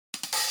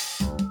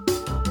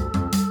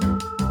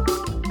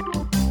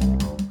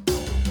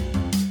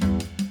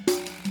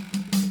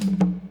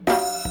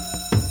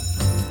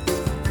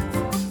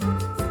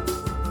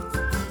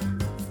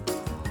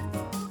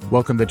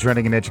Welcome to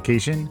Trending in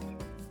Education.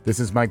 This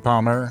is Mike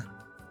Palmer.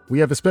 We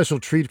have a special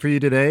treat for you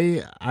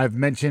today. I've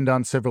mentioned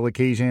on several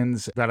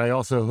occasions that I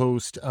also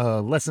host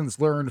a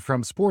Lessons Learned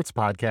from Sports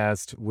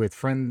podcast with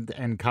friend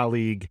and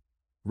colleague,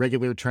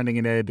 regular Trending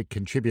in Ed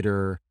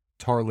contributor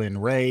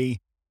Tarlin Ray.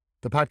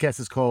 The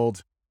podcast is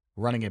called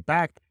Running It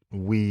Back.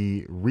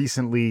 We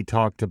recently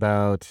talked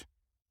about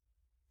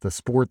the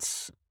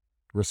sports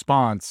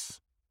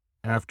response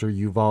after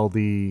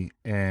Uvalde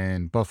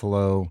and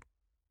Buffalo.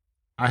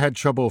 I had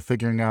trouble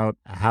figuring out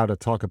how to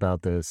talk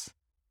about this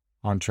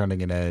on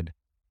Trending in Ed.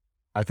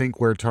 I think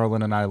where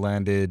Tarlin and I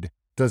landed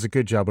does a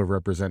good job of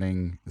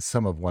representing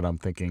some of what I'm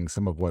thinking,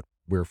 some of what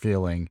we're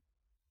feeling.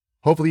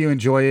 Hopefully you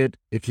enjoy it.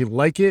 If you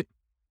like it,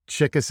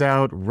 check us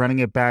out,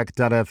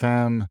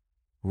 runningitback.fm,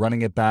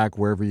 Running It Back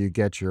wherever you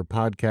get your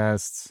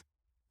podcasts.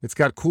 It's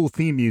got cool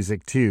theme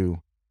music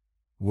too.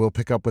 We'll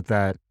pick up with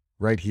that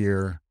right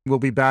here. We'll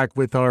be back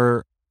with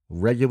our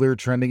regular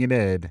Trending in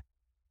Ed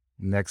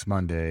next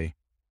Monday.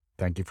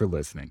 Thank you for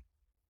listening.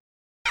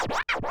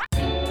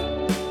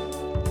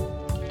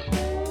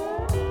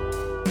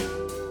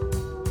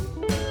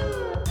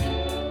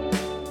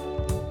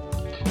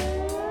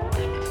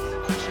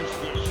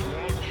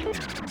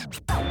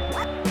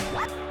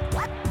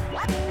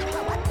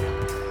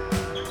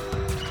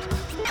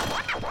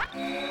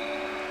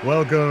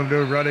 Welcome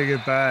to Running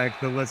It Back,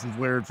 the Lessons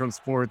Learned from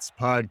Sports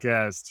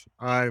podcast.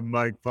 I'm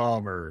Mike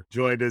Palmer,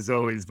 joined as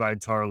always by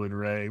Tarlin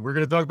Ray. We're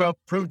going to talk about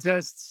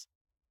protests.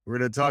 We're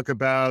going to talk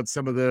about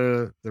some of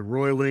the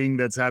roiling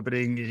that's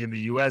happening in the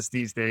U.S.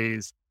 these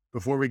days.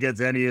 Before we get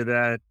to any of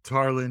that,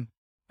 Tarlin,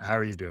 how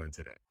are you doing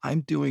today?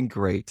 I'm doing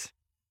great.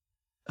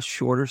 A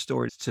shorter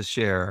story to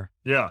share.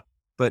 Yeah.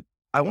 But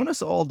I want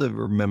us all to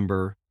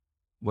remember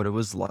what it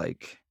was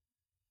like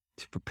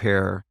to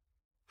prepare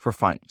for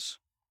finals.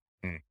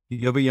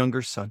 You have a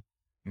younger son.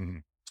 Mm-hmm.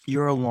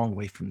 You're a long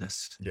way from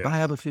this. Yeah. I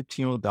have a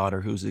 15-year-old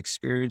daughter who's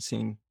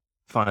experiencing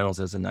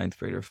finals as a ninth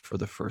grader for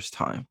the first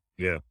time.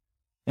 Yeah.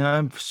 And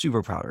I'm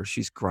super proud of her.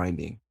 She's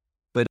grinding,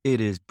 but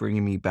it is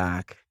bringing me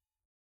back,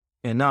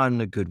 and not in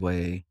a good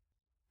way.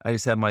 I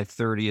just had my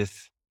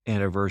 30th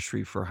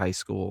anniversary for high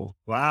school.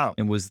 Wow.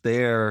 And was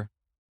there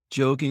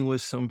joking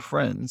with some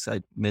friends. I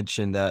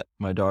mentioned that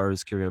my daughter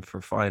was gearing up for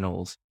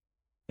finals,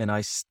 and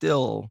I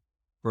still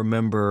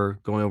remember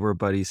going over a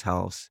buddy's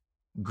house,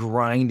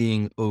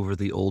 grinding over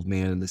The Old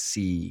Man and the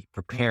Sea,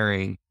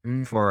 preparing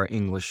for our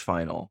English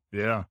final.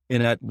 Yeah.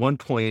 And at one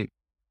point,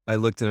 I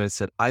looked at him and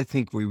said, I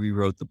think we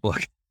rewrote the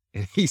book.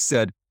 And he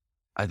said,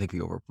 I think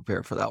we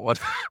over-prepared for that one.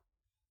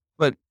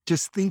 But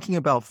just thinking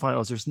about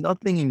finals, there's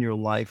nothing in your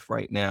life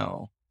right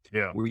now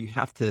where you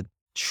have to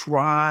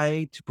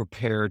try to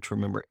prepare to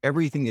remember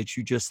everything that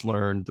you just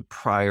learned the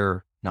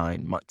prior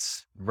 9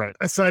 months. Right.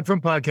 Aside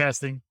from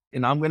podcasting.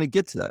 And I'm going to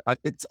get to that.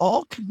 It's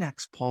all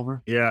connects,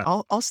 Palmer. Yeah.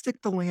 I'll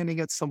stick the landing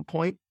at some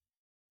point.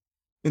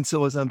 And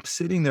so as I'm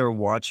sitting there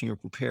watching her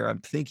prepare, I'm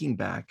thinking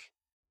back,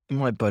 and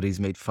my buddies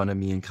made fun of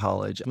me in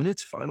college. When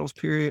it's finals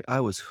period,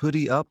 I was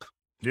hoodie up,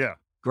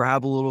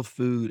 grab a little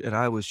food, and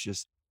I was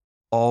just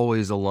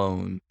always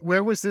alone.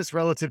 Where was this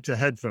relative to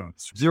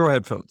headphones? Zero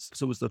headphones.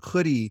 So it was the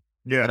hoodie.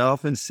 Yeah. And I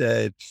often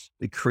said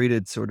it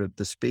created sort of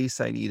the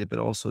space I needed, but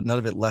also none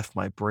of it left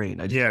my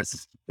brain. I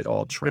just it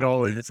all trapped. It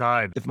all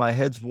inside. If my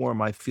head's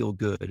warm, I feel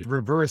good.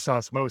 Reverse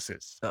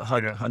osmosis.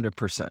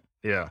 100%.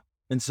 Yeah.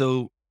 And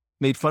so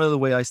made fun of the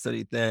way I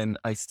studied then.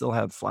 I still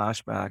have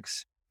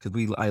flashbacks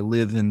because I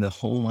live in the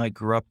home I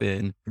grew up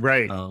in.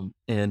 Right.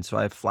 And so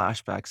I have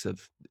flashbacks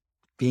of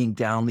being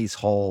down these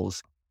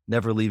halls,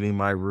 never leaving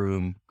my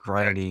room,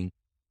 grinding.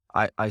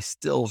 I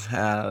still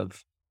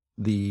have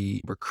the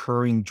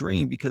recurring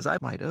dream because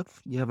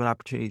you have an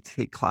opportunity to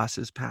take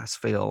classes pass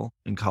fail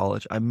in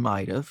college. I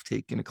might have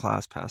taken a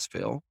class pass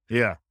fail.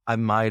 Yeah. I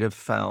might have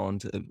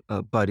found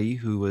a buddy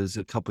who was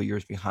a couple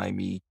years behind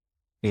me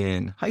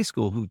in high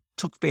school who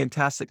took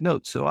fantastic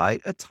notes. So I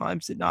at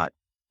times did not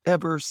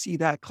ever see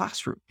that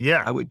classroom.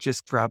 Yeah. I would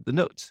just grab the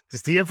notes.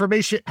 Just the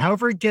information,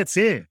 however it gets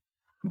in.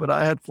 But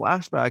I had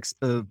flashbacks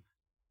of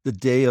the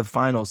day of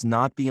finals,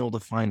 not being able to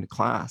find a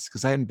class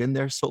because I hadn't been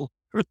there so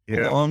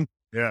long.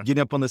 Yeah.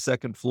 Getting up on the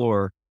second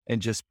floor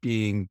and just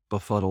being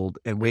befuddled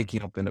and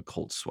waking up in a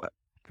cold sweat.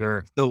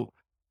 Sure. So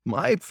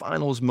my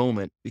finals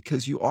moment,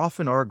 because you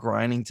often are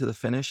grinding to the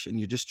finish and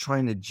you're just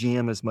trying to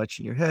jam as much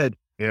in your head,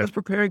 I was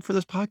preparing for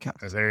this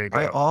podcast. There you go.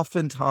 I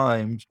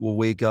oftentimes will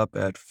wake up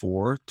at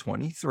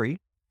 4:23.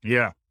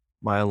 Yeah.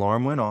 My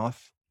alarm went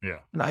off. Yeah.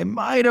 And I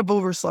might have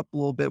overslept a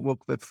little bit,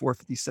 woke up at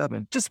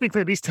 4:57. Just to be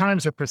clear, these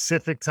times are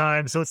Pacific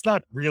time, so it's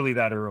not really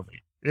that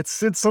early.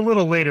 It's a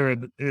little later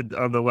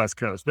on the West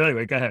Coast. But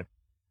anyway, go ahead.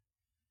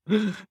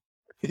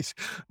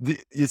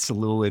 It's a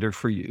little later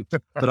for you,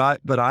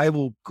 but I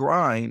will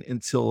grind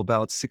until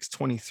about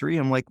 6:23.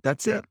 I'm like,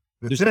 that's it.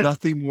 There's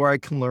nothing more I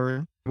can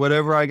learn.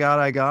 Whatever I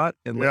got,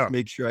 and let's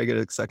make sure I get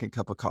a second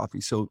cup of coffee.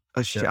 So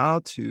a shout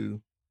out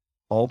to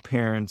all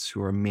parents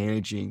who are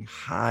managing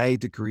high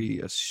degree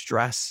of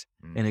stress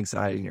and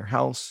anxiety in your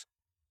house.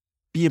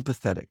 Be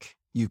empathetic.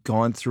 You've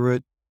gone through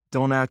it.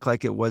 Don't act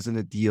like it wasn't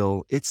a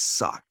deal. It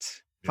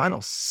sucked.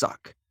 Finals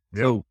suck.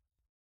 So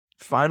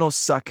finals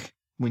suck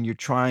when you're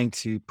trying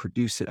to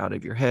produce it out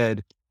of your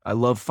head. I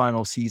love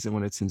final season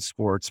when it's in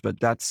sports, but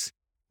that's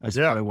what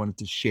I wanted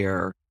to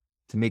share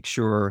to make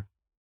sure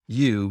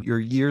you're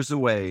years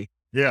away.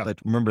 Yeah. But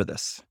remember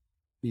this,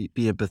 be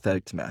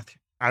empathetic to Matthew.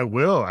 I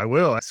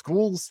will.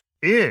 School's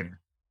in,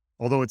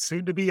 although it's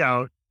soon to be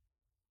out.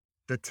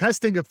 The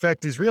testing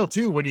effect is real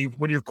too.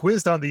 When you're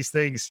quizzed on these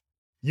things,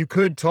 you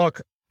could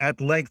talk at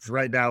length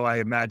right now, I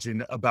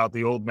imagine, about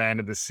the Old Man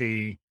of the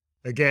Sea.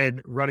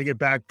 Again, running it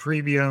back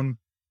premium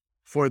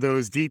for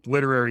those deep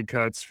literary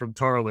cuts from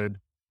Tarlin.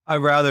 I'd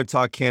rather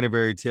talk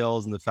Canterbury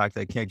Tales and the fact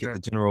that I can't get the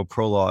general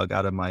prologue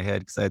out of my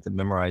head because I had to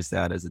memorize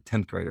that as a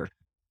 10th grader.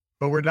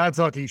 But we're not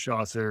talking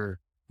Chaucer.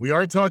 We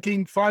are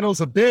talking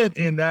finals a bit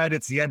in that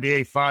it's the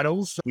NBA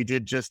finals. We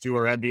did just do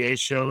our NBA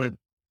show. And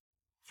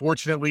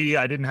fortunately,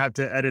 I didn't have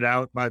to edit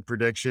out my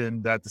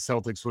prediction that the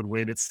Celtics would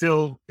win. It's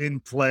still in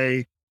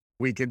play.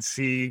 We can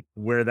see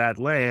where that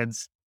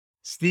lands.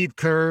 Steve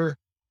Kerr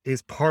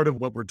is part of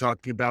what we're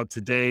talking about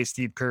today.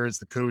 Steve Kerr is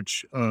the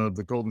coach of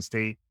the Golden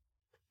State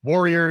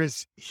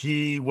Warriors.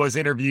 He was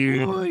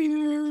interviewed.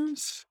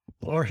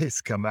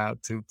 Warriors come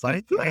out to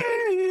play.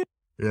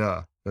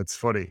 Yeah, that's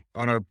funny.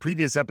 On our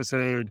previous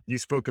episode, you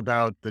spoke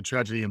about the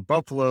tragedy in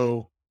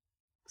Buffalo.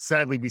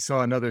 Sadly, we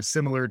saw another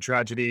similar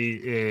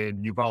tragedy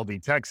in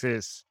Uvalde,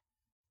 Texas.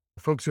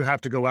 Folks who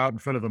have to go out in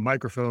front of a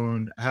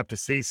microphone, have to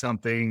say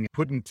something,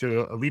 put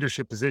into a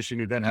leadership position,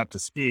 who then have to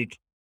speak.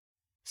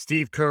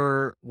 Steve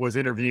Kerr was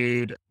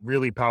interviewed,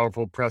 really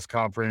powerful press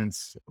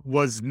conference,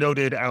 was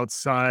noted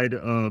outside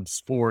of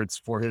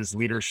sports for his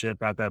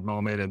leadership at that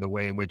moment and the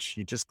way in which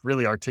he just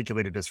really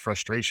articulated his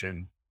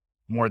frustration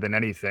more than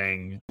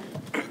anything.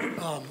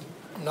 I'm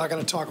not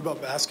going to talk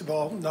about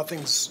basketball.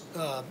 Nothing's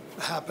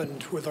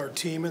happened with our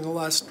team in the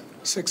last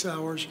 6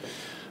 hours.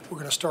 We're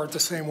going to start the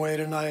same way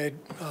tonight.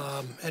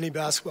 Any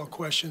basketball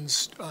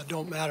questions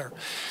don't matter.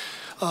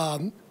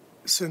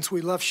 Since we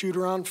left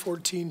shoot-around,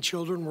 14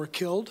 children were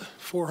killed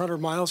 400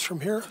 miles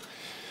from here,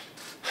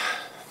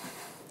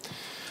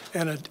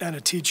 and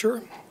a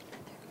teacher.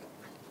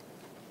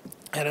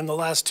 And in the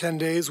last 10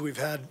 days, we've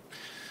had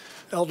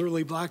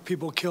elderly black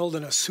people killed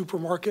in a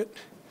supermarket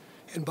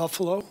in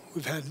Buffalo.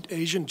 We've had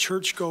Asian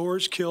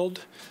churchgoers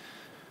killed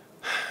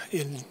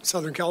in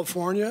Southern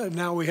California, and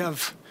now we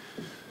have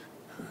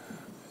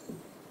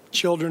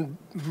children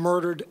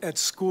murdered at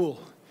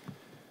school.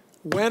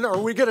 When are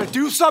we going to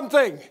do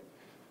something?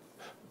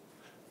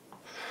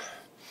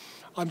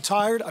 I'm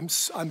tired. I'm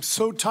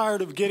so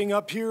tired of getting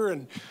up here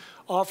and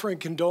offering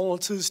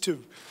condolences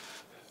to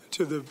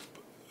the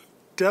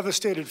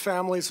devastated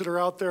families that are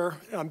out there.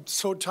 I'm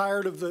so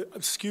tired of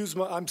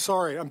I'm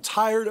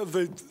tired of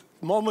the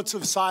moments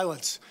of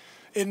silence.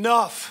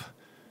 Enough.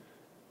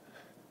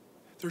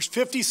 There's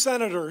 50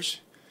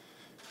 senators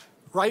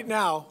right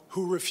now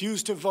who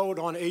refuse to vote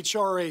on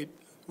H.R. 8,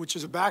 which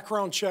is a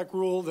background check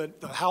rule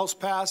that the House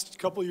passed a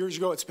couple of years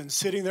ago. It's been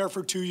sitting there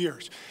for 2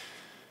 years.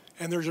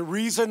 And there's a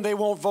reason they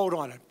won't vote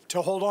on it,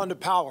 to hold on to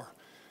power.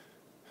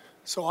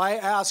 So I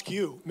ask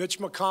you, Mitch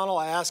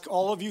McConnell, I ask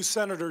all of you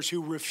senators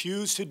who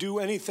refuse to do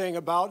anything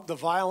about the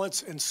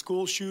violence and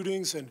school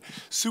shootings and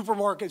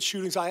supermarket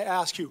shootings, I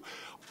ask you,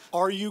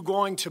 are you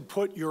going to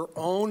put your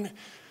own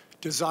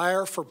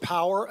desire for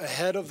power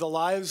ahead of the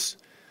lives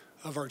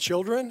of our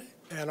children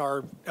and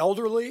our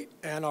elderly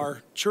and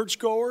our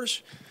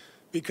churchgoers?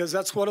 Because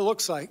that's what it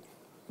looks like.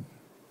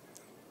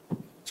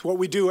 It's what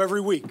we do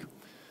every week.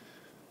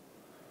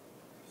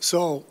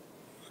 So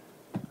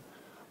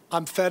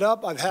I'm fed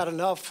up. I've had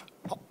enough.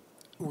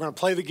 We're going to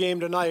play the game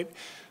tonight,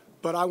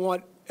 but I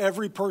want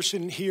every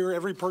person here,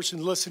 every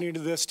person listening to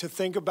this, to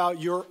think about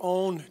your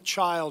own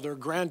child or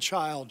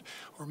grandchild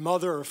or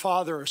mother or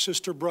father or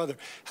sister, brother.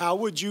 How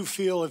would you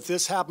feel if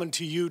this happened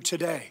to you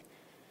today?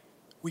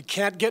 We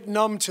can't get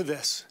numb to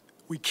this.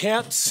 We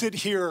can't sit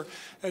here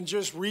and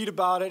just read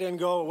about it and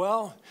go,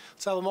 well,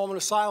 let's have a moment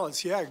of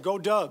silence. Yeah, go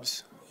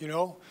Dubs, you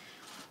know.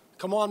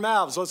 Come on,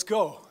 Mavs, let's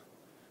go.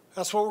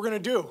 That's what we're going to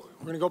do.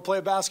 We're going to go play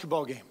a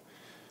basketball game.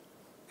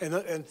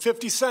 And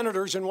 50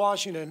 senators in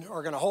Washington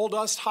are going to hold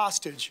us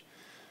hostage.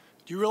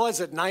 Do you realize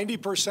that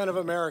 90% of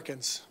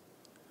Americans,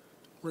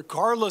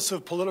 regardless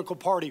of political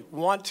party,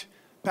 want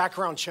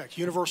background check,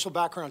 universal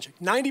background check?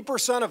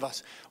 90% of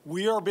us,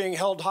 we are being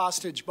held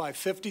hostage by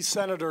 50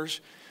 senators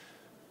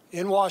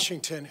in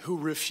Washington who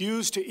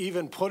refuse to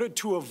even put it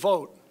to a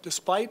vote,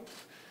 despite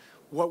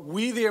what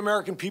we, the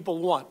American people,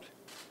 want.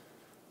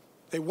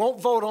 They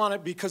won't vote on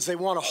it because they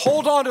want to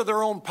hold on to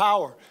their own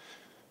power.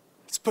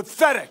 It's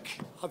pathetic.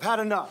 I've had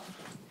enough.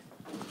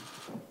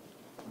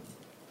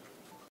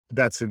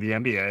 That's in the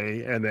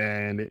NBA. And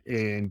then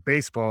in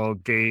baseball,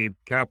 Gabe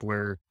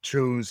Kapler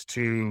chose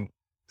to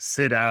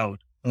sit out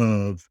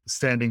of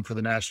standing for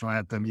the national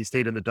anthem. He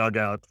stayed in the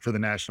dugout for the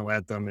national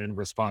anthem in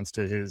response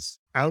to his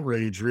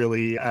outrage,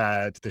 really,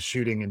 at the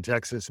shooting in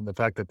Texas and the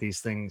fact that these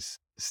things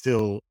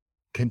still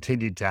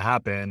continued to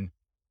happen.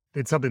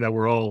 It's something that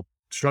we're all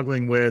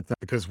struggling with,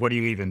 because what do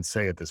you even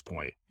say at this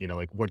point? You know,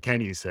 like, what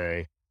can you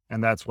say?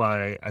 And that's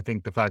why I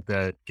think the fact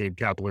that Gabe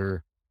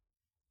Kapler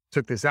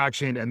took this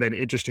action. And then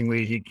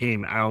interestingly, he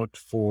came out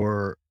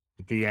for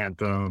the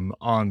anthem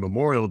on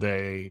Memorial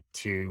Day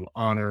to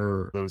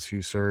honor those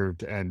who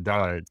served and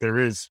died. There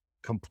is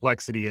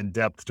complexity and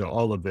depth to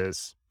all of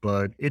this,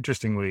 but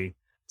interestingly,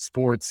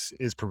 sports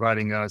is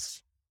providing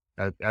us,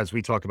 as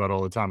we talk about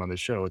all the time on this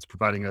show, it's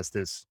providing us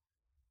this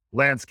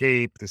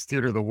landscape, this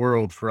theater of the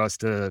world for us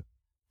to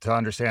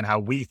understand how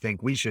we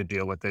think we should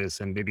deal with this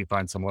and maybe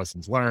find some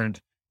lessons learned.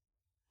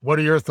 What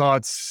are your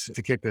thoughts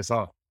to kick this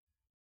off?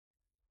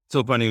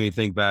 So funny when you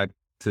think back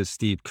to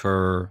Steve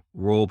Kerr,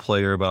 role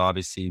player, but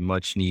obviously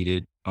much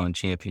needed on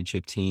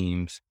championship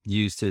teams,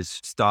 used his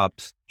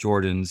stopped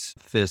Jordan's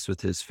fist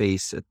with his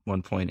face at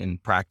one point in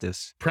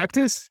practice.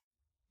 Practice?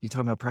 You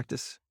talking about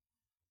practice?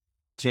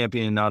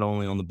 Champion not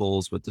only on the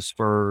Bulls, but the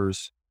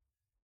Spurs,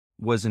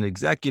 was an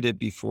executive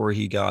before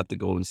he got the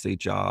Golden State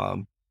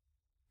job.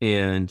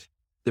 And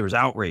there was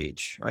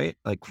outrage, right?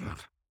 Like,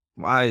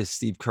 why is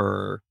Steve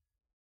Kerr?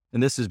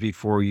 And this is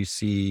before you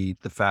see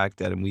the fact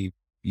that, and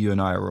you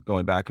and I were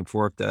going back and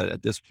forth, that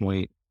at this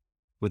point,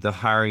 with the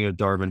hiring of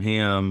Darvin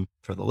Ham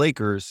for the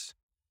Lakers,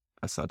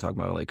 let's not talk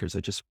about the Lakers.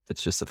 It's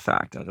just a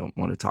fact. I don't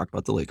want to talk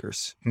about the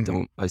Lakers.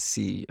 I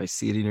see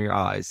it in your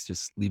eyes.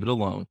 Just leave it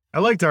alone. I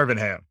like Darvin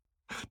Ham.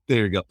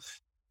 There you go.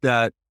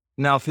 That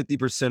now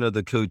 50% of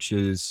the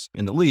coaches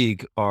in the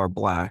league are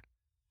Black.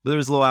 But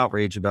there's a little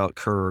outrage about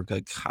Kerr.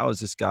 Like, how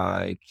is this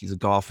guy? He's a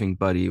golfing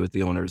buddy with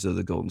the owners of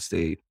the Golden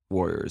State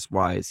Warriors.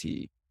 Why is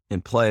he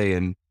in play?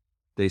 And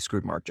they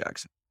screwed Mark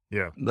Jackson.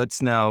 Yeah.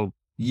 Let's now,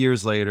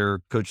 years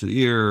later, coach of the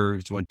year,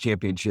 he's won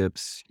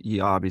championships. He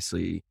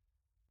obviously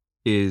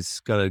is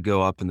going to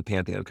go up in the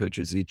pantheon of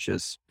coaches. He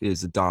just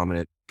is a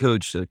dominant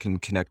coach that can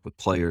connect with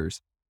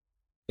players.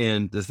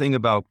 And the thing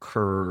about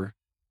Kerr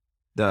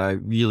that I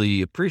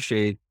really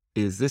appreciate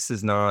is this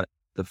is not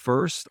the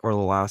first or the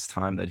last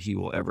time that he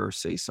will ever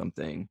say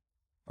something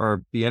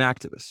or be an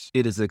activist.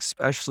 It is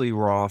especially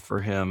raw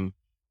for him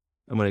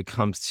and when it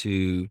comes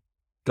to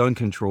gun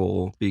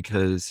control,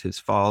 because his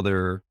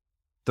father,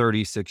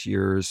 36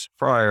 years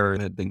prior,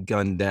 had been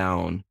gunned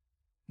down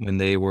when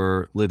they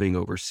were living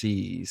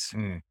overseas.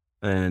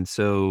 And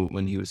so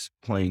when he was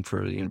playing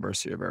for the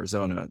University of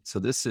Arizona. So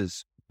this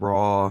is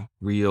raw,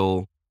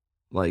 real,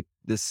 like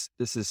this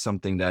is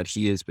something that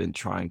he has been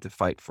trying to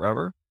fight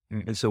forever.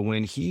 And so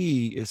when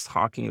he is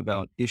talking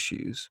about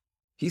issues,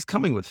 he's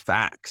coming with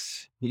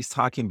facts. He's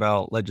talking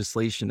about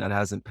legislation that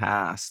hasn't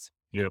passed.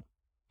 Yep.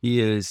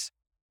 He is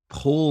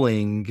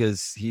polling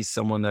because he's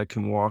someone that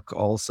can walk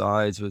all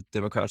sides with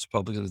Democrats,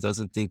 Republicans,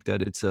 doesn't think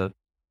that it's a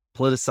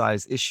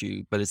politicized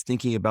issue, but is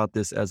thinking about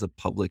this as a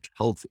public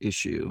health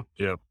issue.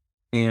 Yep.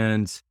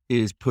 And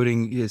is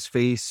putting his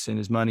face and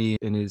his money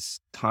and his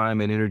time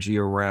and energy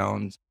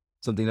around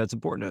something that's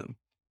important to him.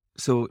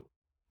 So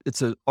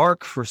it's an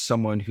arc for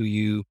someone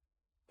who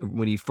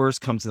when he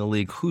first comes in the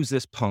league, who's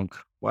this punk?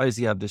 Why does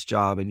he have this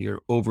job? And you're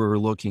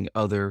overlooking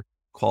other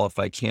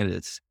qualified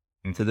candidates.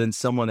 To then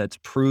someone that's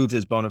proved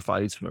his bona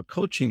fides from a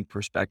coaching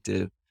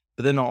perspective,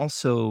 but then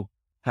also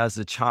has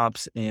the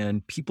chops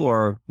and people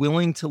are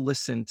willing to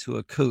listen to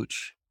a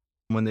coach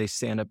when they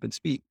stand up and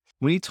speak.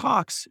 When he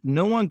talks,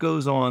 no one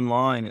goes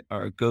online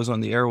or goes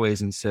on the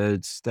airways and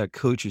says that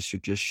coaches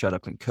should just shut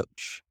up and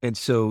coach. And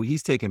so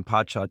he's taking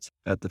pot shots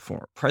at the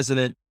former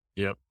president.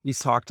 Yep. He's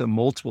talked to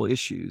multiple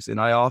issues. And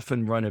I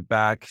often run it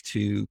back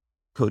to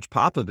Coach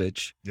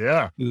Popovich,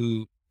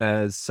 who,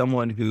 as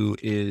someone who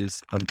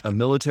is a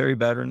military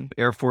veteran,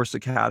 Air Force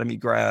Academy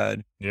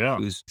grad,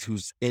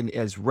 who's in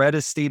as red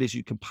a state as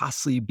you can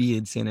possibly be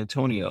in San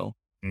Antonio.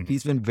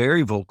 He's been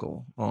very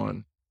vocal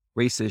on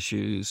race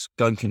issues,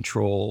 gun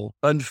control,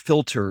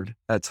 unfiltered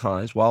at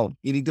times, while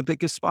needing to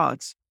pick his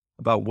spots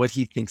about what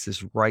he thinks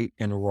is right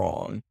and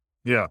wrong.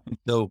 Yeah.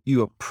 So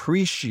you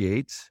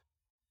appreciate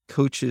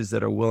coaches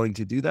that are willing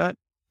to do that,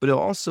 but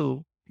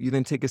also you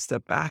then take a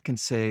step back and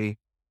say,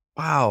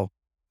 wow,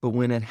 but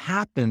when it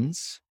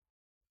happens,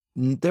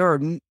 there are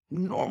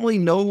normally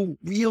no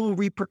real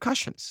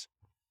repercussions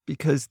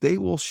because they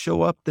will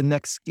show up the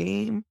next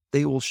game.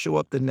 They will show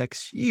up the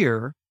next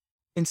year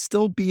and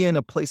still be in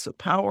a place of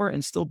power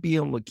and still be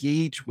able to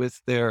engage with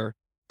their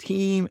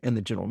team and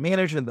the general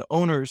manager and the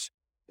owners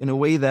in a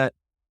way that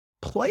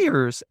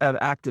players of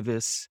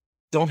activists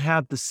don't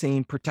have the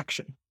same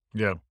protection.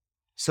 Yeah.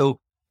 So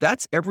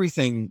that's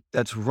everything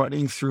that's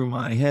running through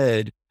my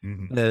head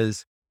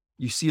as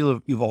you see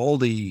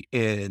Uvalde,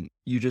 and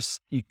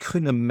you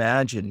couldn't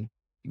imagine,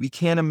 we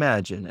can't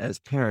imagine as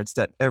parents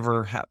that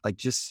ever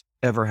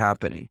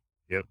happening.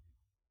 Yep.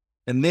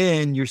 And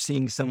then you're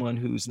seeing someone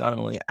who's not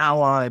only an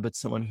ally, but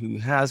someone who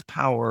has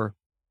power,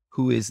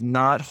 who is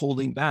not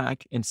holding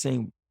back and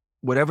saying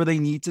whatever they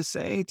need to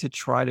say to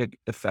try to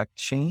affect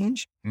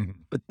change.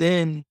 But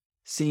then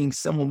seeing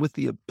someone with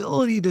the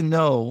ability to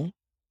know,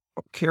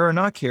 care or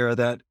not care,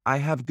 that I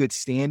have good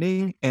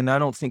standing and I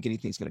don't think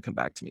anything's going to come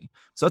back to me.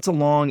 So that's a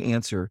long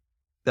answer.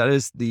 That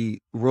is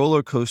the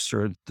roller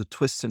coaster, the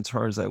twists and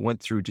turns I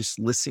went through just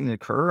listening to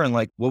Kerr and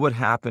like, what would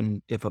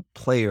happen if a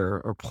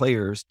player or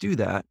players do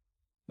that?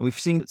 And we've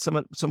seen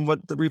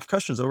somewhat the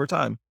repercussions over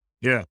time.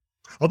 Yeah.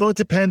 Although it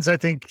depends, I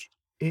think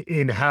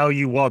in how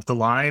you walk the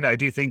line. I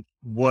do think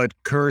what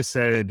Kerr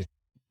said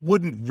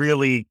wouldn't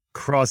really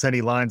cross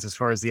any lines as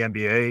far as the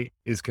NBA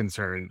is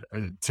concerned.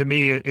 To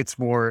me, it's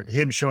more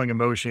him showing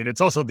emotion.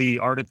 It's also the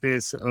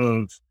artifice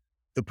of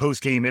the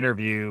post-game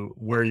interview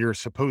where you're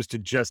supposed to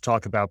just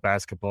talk about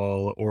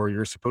basketball, or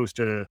you're supposed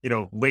to,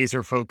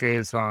 laser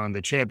focus on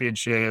the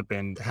championship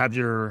and have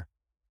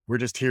we're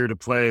just here to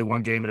play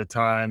one game at a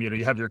time.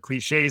 You have your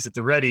cliches at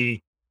the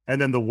ready, and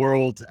then the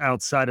world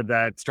outside of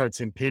that starts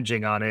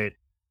impinging on it.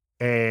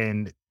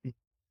 And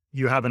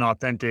you have an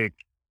authentic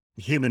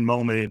human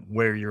moment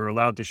where you're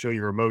allowed to show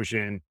your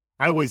emotion.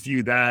 I always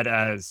view that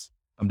as,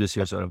 I'm just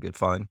here so I don't get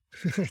fined.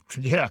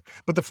 Yeah.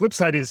 But the flip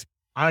side is,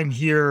 I'm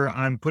here,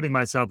 I'm putting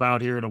myself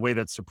out here in a way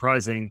that's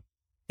surprising.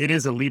 It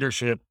is a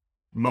leadership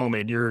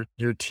moment. Your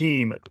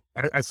team,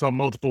 I saw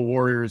multiple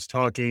Warriors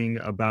talking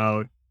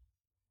about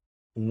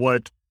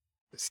what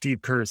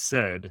Steve Kerr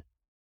said.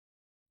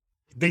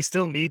 They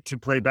still need to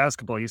play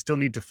basketball. You still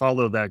need to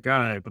follow that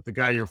guy, but the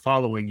guy you're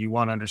following, you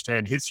want to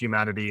understand his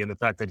humanity and the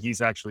fact that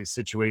he's actually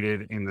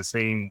situated in the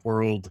same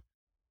world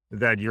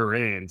that you're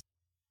in.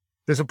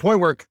 There's a point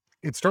where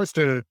it starts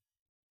to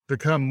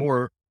become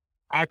more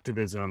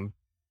activism.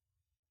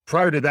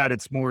 Prior to that,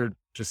 it's more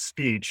just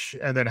speech.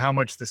 And then how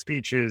much the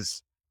speech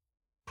is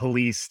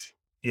policed,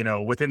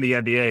 within the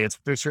NBA,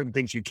 there's certain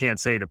things you can't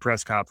say at a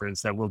press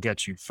conference that will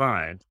get you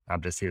fined.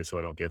 I'm just here so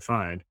I don't get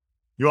fined.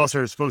 You also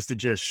are supposed to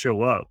just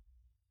show up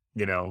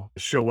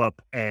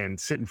and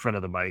sit in front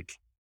of the mic,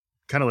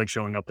 kind of like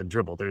showing up and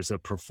dribble. There's a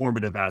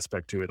performative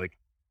aspect to it. Like,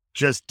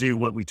 just do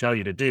what we tell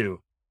you to do.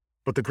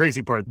 But the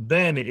crazy part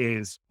then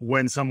is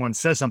when someone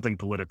says something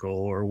political,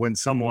 or when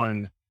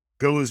someone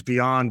goes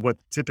beyond what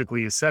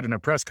typically is said in a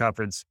press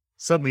conference,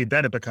 suddenly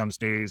then it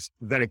becomes news,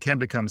 then it can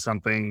become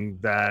something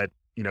that,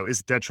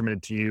 is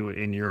detriment to you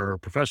in your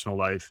professional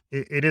life.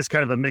 It is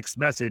kind of a mixed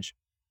message.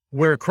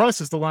 Where it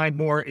crosses the line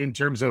more in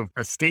terms of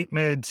a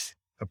statement,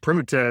 a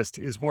protest,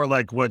 is more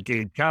like what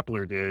Gabe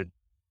Kapler did,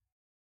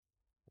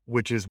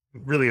 which is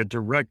really a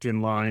direct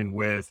in line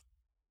with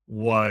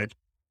what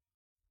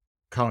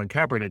Colin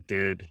Kaepernick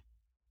did,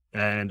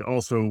 and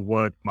also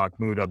what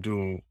Mahmoud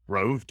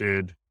Abdul-Rauf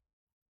did.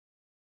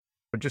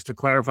 But just to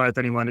clarify, if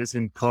anyone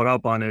isn't caught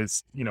up on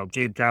is,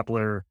 Gabe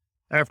Kapler,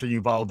 after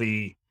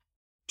Uvalde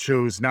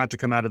chose not to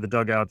come out of the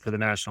dugout for the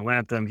national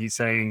anthem, he's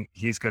saying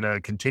he's going to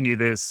continue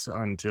this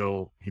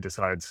until he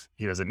decides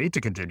he doesn't need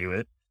to continue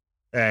it.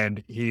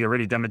 And he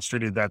already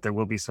demonstrated that there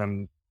will be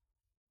some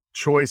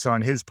choice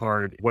on his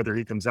part, whether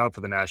he comes out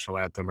for the national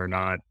anthem or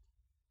not.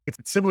 It's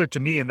similar to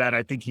me in that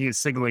I think he is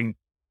signaling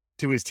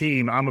to his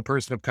team, I'm a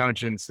person of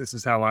conscience. This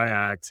is how I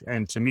act.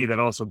 And to me, that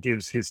also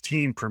gives his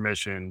team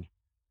permission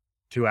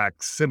to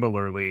act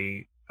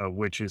similarly,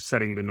 which is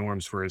setting the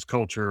norms for his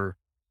culture.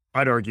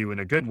 I'd argue in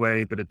a good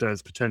way, but it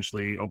does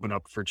potentially open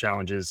up for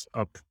challenges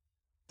up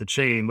the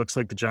chain. Looks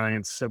like the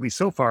Giants, at least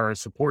so far, are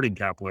supporting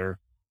Kapler.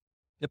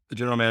 Yep, the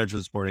general manager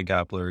is supporting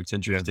Kapler. It's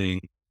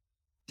interesting.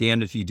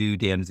 Damned if you do,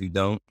 damned if you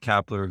don't.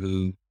 Kapler,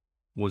 who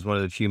was one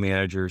of the few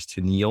managers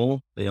to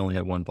kneel. They only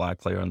had one black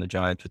player on the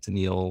Giants, but to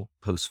kneel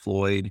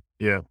post-Floyd.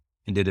 Yeah.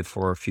 And did it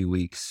for a few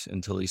weeks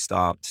until he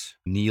stopped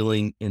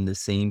kneeling in the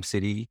same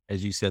city,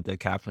 as you said, that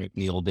Kaepernick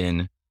kneeled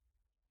in,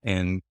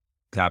 and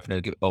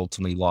Kaepernick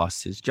ultimately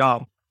lost his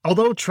job.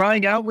 Although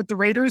trying out with the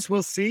Raiders,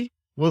 we'll see.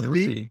 We'll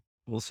see.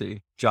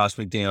 Josh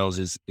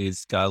McDaniels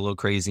is got a little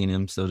crazy in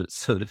him. So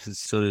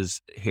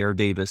does Hare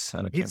Davis.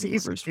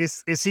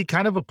 Is he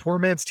kind of a poor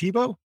man's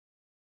Tebow?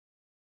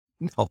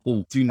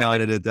 No, do not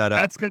edit that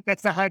out. That's good.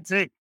 That's the hot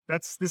take.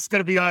 This is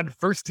going to be on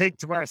First Take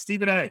tomorrow.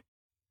 Stephen A.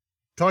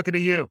 talking to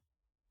you.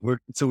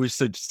 We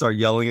should start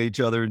yelling at each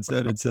other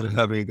instead of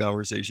having a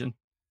conversation.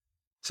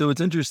 So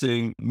it's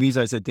interesting.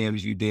 I said, damned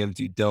if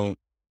you don't,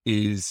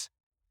 is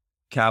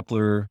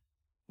Kapler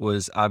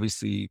was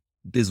obviously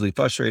visibly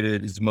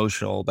frustrated, is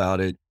emotional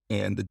about it.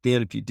 And the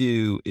damned if you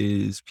do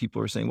is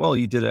people are saying, well,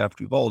 you did it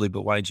after Uvalde,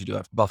 but why did you do it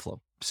after Buffalo?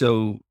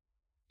 So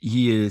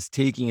he is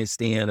taking a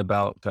stand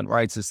about gun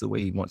rights. This is the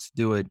way he wants to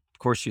do it. Of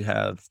course, you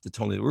have the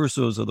Tony La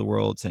Russos of the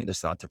world saying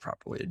that's not the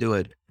proper way to do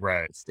it.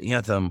 Right. It's the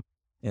anthem,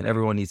 and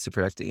everyone needs to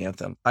protect the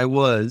anthem.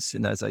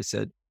 And as I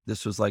said,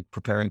 this was like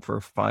preparing for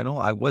a final.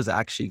 I was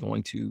actually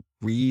going to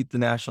read the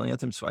national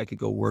anthem so I could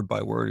go word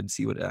by word and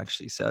see what it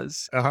actually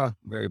says.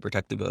 Very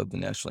protective of the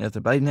national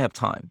anthem, but I didn't have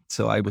time.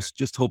 So I was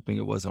just hoping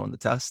it wasn't on the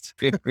test.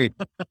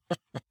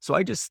 So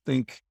I just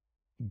think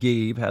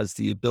Gabe has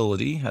the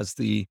ability, has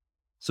the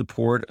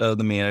support of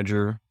the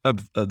manager,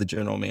 of the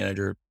general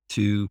manager,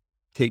 to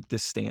take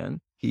this stand.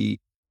 He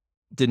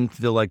didn't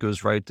feel like it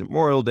was right to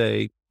Memorial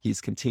Day.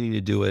 He's continuing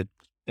to do it,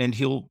 and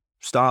he'll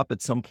stop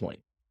at some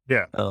point.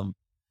 Yeah.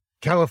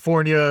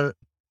 California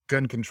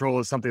gun control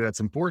is something that's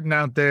important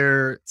out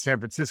there. San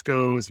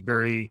Francisco is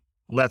very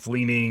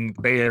left-leaning,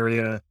 Bay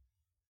Area.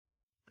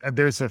 And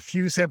there's a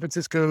few San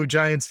Francisco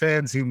Giants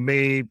fans who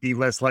may be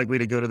less likely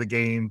to go to the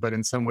game, but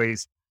in some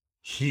ways,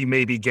 he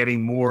may be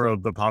getting more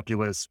of the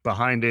populace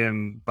behind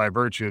him by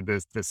virtue of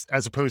this,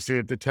 as opposed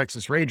to the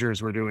Texas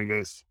Rangers were doing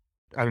this.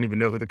 I don't even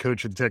know who the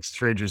coach of the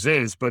Texas Rangers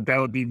is, but that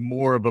would be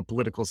more of a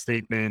political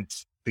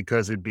statement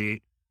because it'd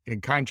be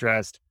in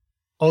contrast.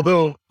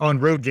 Although on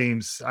road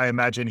games, I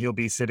imagine he'll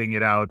be sitting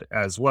it out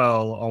as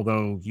well,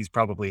 although he's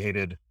probably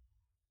hated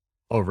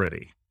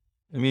already.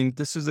 I mean,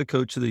 this is the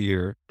coach of the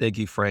year. Thank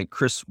you, Frank.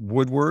 Chris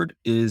Woodward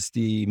is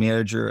the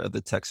manager of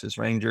the Texas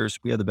Rangers.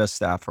 We have the best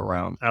staff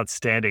around.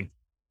 Outstanding.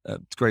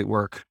 It's great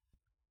work.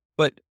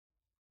 But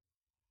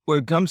what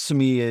it comes to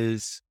me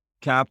is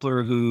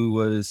Kapler, who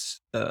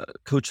was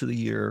coach of the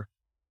year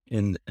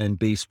in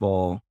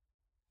baseball.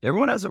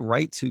 Everyone has a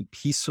right to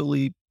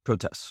peacefully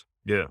protest.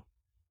 Yeah.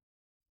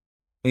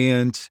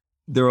 And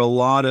there are a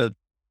lot of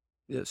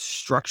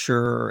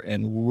structure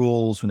and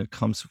rules when it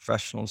comes to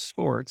professional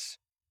sports,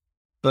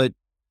 but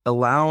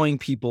allowing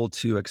people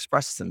to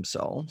express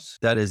themselves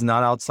that is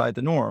not outside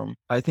the norm,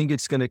 I think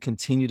it's going to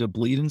continue to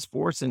bleed in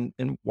sports. And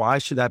why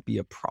should that be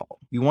a problem?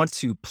 You want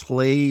to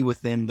play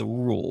within the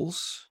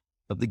rules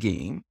of the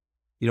game.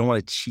 You don't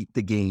want to cheat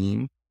the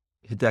game.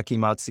 Hideki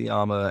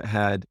Matsuyama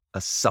had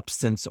a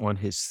substance on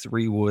his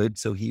 3-wood,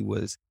 so he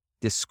was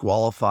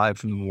disqualified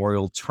from the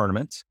Memorial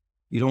Tournament.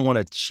 You don't want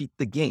to cheat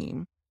the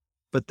game,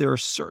 but there are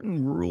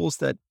certain rules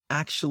that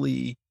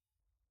actually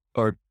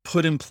are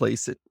put in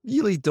place that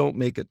really don't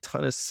make a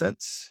ton of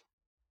sense.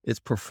 It's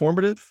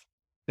performative,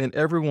 and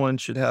everyone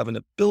should have an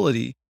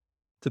ability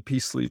to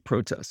peacefully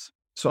protest.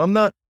 So I'm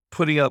not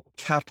putting up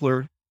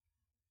Kapler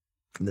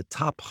in the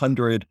top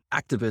 100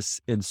 activists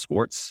in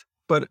sports,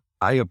 but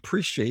I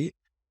appreciate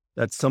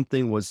that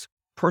something was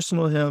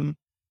personal to him.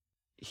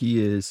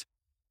 He is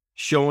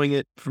showing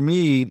it. For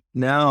me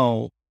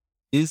now,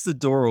 is the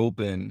door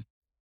open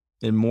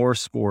in more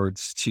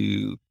sports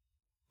to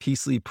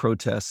peacefully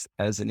protest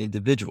as an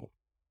individual?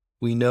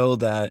 We know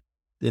that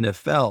the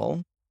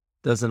NFL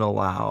doesn't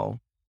allow,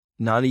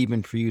 not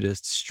even for you to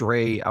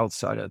stray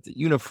outside of the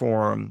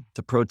uniform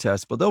to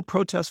protest, but they'll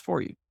protest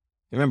for you.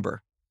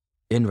 Remember,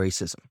 in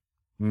racism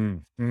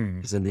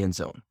is in the end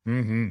zone.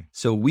 Mm-hmm.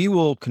 So we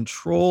will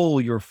control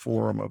your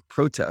form of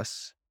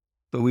protest,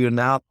 but we will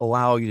not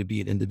allow you to be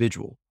an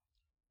individual.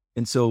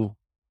 And so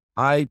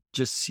I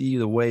just see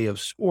the way of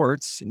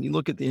sports, and you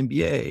look at the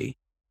NBA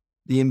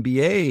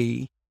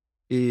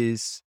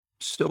is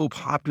so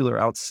popular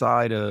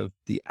outside of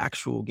the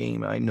actual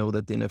game. I know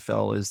that the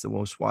NFL is the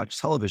most watched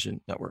television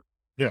network.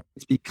 Yeah.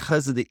 It's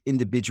because of the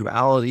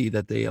individuality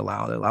that they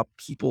allow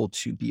people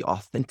to be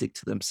authentic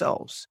to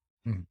themselves.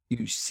 Mm.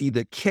 You see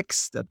the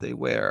kicks that they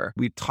wear.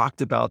 We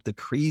talked about the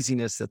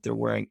craziness that they're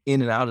wearing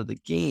in and out of the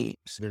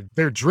games.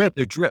 They're drip.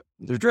 They're drip.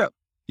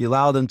 You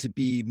allow them to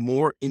be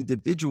more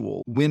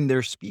individual when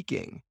they're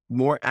speaking,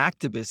 more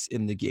activists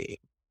in the game.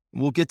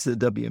 We'll get to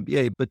the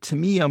WNBA, but to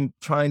me, I'm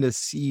trying to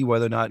see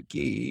whether or not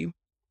Gabe,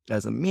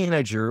 as a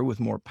manager with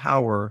more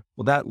power,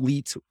 will that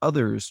lead to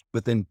others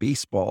within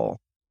baseball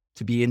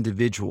to be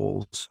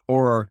individuals,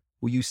 or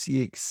will you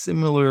see a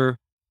similar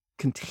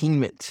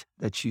containment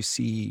that you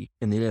see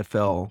in the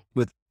NFL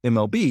with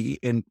MLB?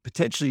 And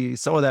potentially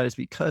some of that is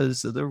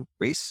because of the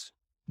race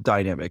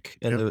dynamic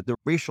and the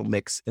racial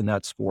mix in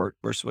that sport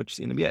versus what you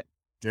see in the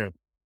NBA.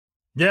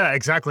 Yeah,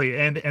 exactly.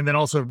 And then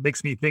also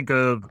makes me think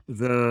of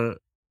the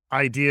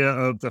idea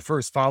of the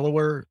first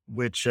follower,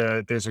 which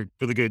there's a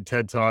really good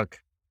TED Talk,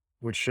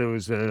 which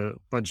shows a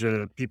bunch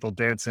of people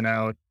dancing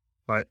out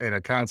at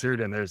a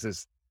concert. And there's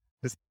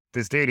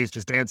this dude, he's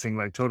just dancing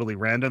like totally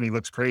random. He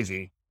looks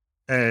crazy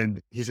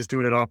and he's just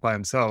doing it all by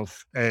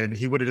himself. And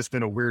he would have just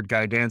been a weird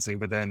guy dancing,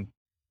 but then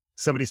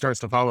somebody starts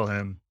to follow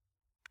him.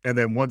 And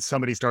then once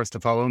somebody starts to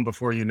follow him,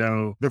 before you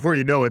know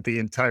it, the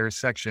entire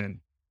section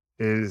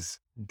is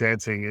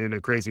dancing in a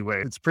crazy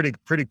way. It's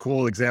pretty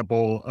cool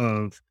example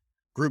of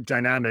group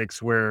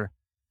dynamics where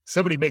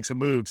somebody makes a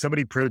move,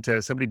 somebody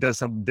protests, somebody does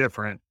something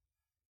different.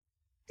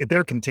 If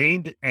they're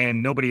contained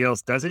and nobody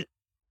else does it,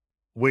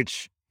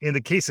 which in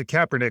the case of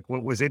Kaepernick,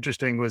 what was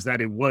interesting was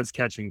that it was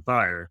catching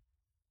fire.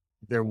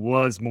 There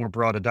was more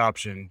broad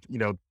adoption.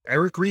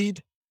 Eric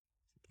Reed.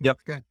 Yep.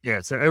 Okay.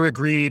 Yeah. So Eric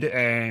Reed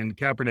and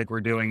Kaepernick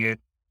were doing it.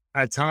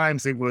 At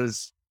times it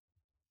was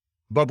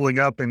bubbling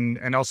up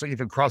and also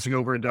even crossing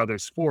over into other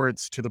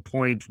sports to the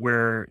point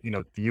where,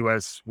 the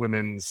U.S.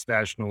 women's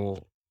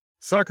national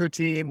soccer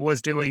team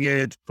was doing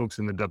it. Folks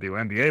in the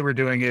WNBA were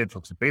doing it.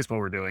 Folks in baseball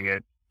were doing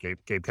it. Gabe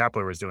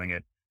Kapler was doing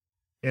it.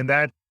 In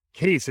that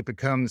case, it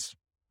becomes,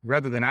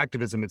 rather than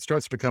activism, it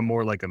starts to become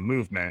more like a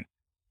movement.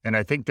 And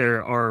I think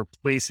there are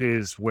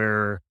places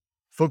where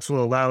folks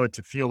will allow it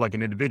to feel like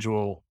an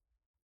individual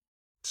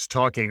just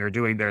talking or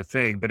doing their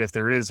thing. But if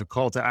there is a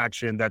call to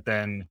action that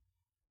then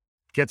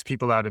gets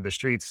people out of the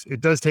streets, it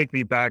does take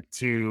me back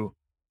to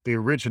the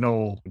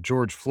original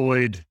George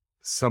Floyd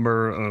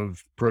summer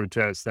of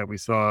protests that we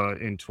saw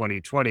in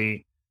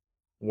 2020,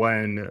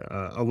 when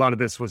a lot of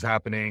this was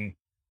happening.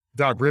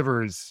 Doc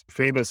Rivers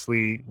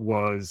famously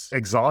was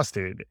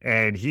exhausted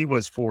and he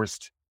was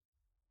forced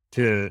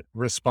to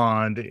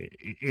respond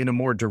in a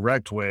more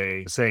direct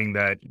way, saying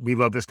that we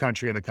love this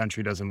country and the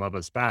country doesn't love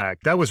us back.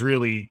 That was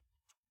really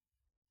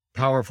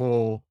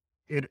powerful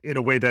in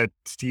a way that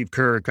Steve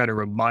Kerr kind of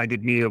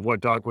reminded me of what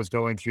Doc was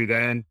going through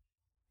then.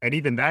 And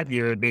even that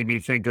year, it made me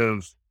think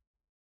of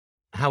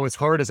how it's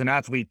hard as an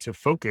athlete to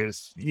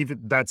focus. Even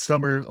that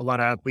summer, a lot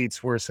of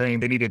athletes were saying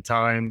they needed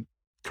time.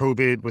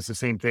 COVID was the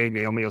same thing.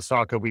 Naomi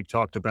Osaka, we've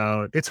talked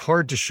about. It's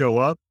hard to show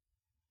up,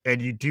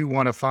 and you do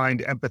want to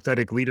find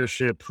empathetic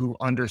leadership who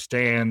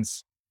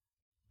understands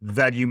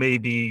that you may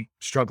be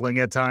struggling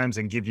at times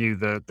and give you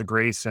the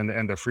grace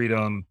and the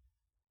freedom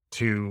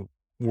to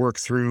work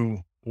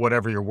through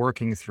whatever you're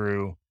working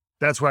through.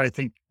 That's why I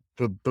think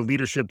the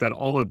leadership that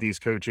all of these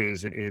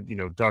coaches,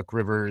 Doc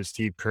Rivers,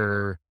 Steve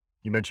Kerr,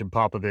 you mentioned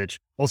Popovich.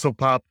 Also,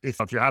 Pop, if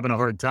you're having a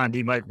hard time,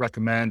 he might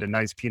recommend a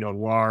nice Pinot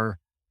Noir,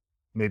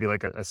 maybe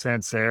like a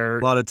Sancerre.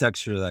 A lot of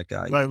texture to that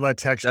guy. A lot of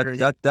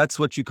texture. That's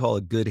what you call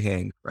a good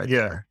hang, right?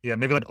 Yeah. Yeah.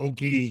 Maybe like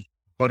oaky,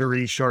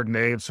 buttery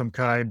Chardonnay of some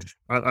kind.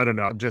 I don't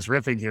know. I'm just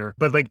riffing here.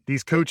 But like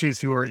these coaches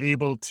who are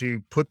able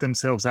to put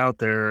themselves out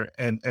there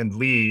and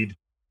lead.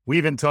 We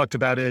even talked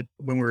about it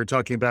when we were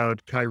talking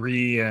about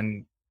Kyrie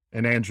and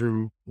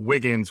Andrew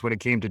Wiggins when it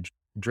came to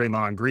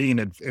Draymond Green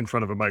in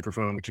front of a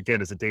microphone, which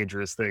again is a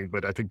dangerous thing,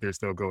 but I think they're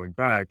still going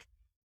back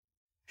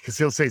because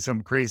he'll say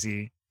some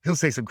crazy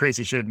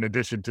shit in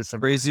addition to some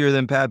crazier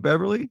than Pat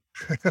Beverly.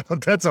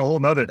 That's a whole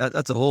nother.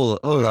 That's a whole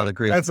lot of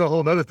crazy. That's a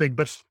whole nother thing.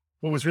 But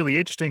what was really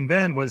interesting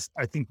then was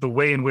I think the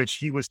way in which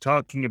he was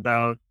talking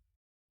about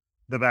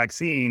the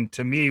vaccine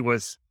to me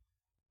was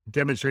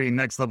demonstrating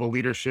next level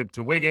leadership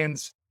to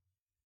Wiggins,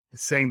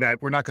 saying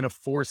that we're not going to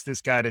force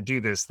this guy to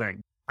do this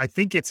thing. I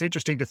think it's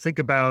interesting to think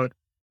about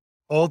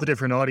all the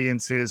different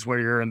audiences where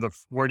you're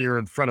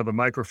in front of a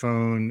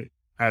microphone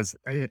as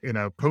in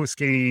a post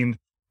game.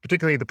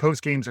 Particularly the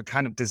post games are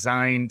kind of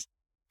designed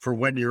for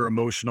when you're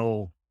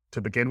emotional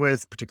to begin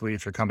with, particularly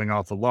if you're coming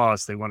off a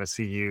loss, they want to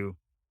see you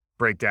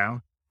break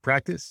down.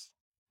 Practice.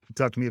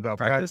 Talk to me about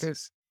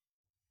practice.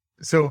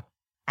 So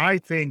I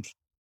think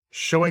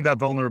showing that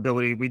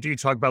vulnerability, we do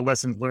talk about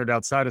lessons learned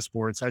outside of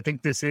sports. I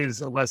think this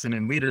is a lesson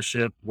in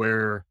leadership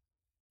where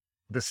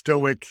the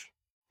stoic,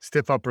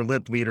 stiff upper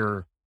lip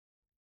leader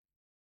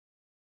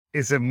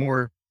is a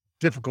more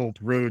difficult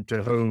road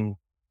to hoe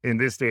in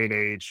this day and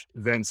age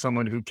than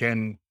someone who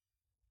can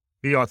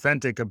be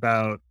authentic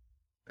about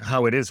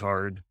how it is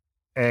hard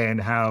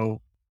and how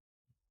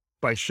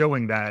by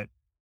showing that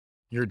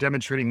you're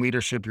demonstrating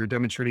leadership, you're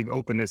demonstrating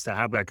openness to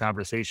have that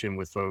conversation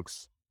with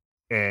folks.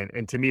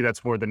 And to me,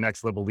 that's more the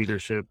next level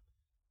leadership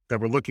that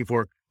we're looking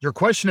for. Your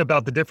question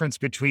about the difference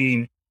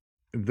between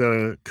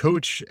the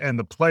coach and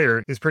the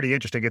player is pretty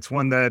interesting. It's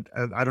one that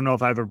I don't know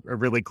if I have a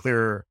really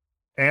clear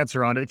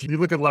answer on it. If you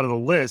look at a lot of the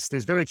lists,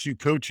 there's very few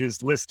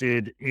coaches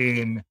listed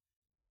in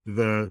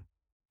the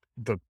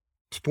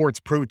sports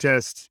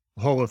protest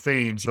Hall of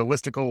Fame. The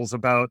listicles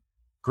about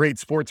great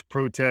sports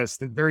protests,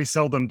 very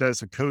seldom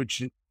does a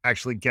coach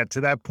actually get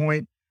to that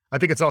point. I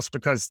think it's also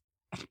because,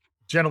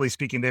 generally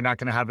speaking, they're not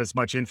going to have as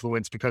much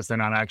influence because they're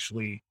not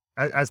actually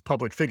as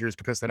public figures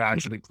because they're not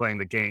actually playing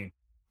the game.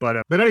 But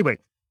anyway,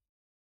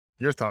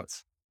 your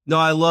thoughts? No,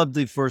 I love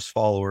the first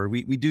follower.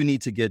 We do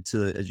need to get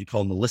to, as you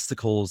call them, the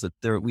listicles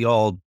that we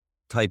all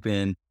type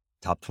in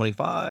top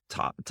 25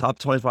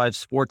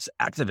 sports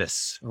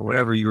activists or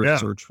whatever your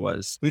search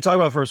was. We talk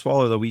about first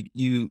follower though. We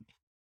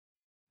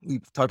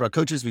talked about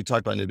coaches. We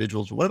talked about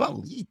individuals. What about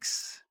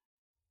leagues?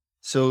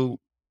 So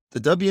the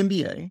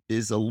WNBA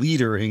is a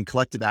leader in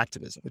collective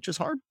activism, which is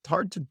hard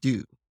to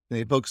do.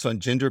 They focus on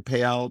gender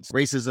payouts,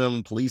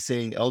 racism,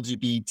 policing,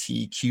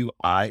 LGBTQIA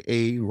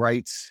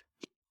rights,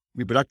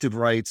 reproductive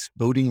rights,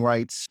 voting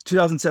rights.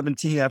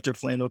 2017, after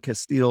Philando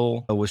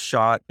Castile was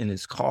shot in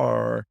his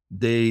car,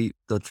 the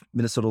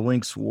Minnesota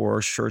Lynx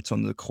wore shirts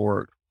on the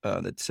court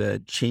that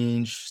said,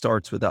 "Change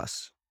starts with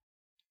us."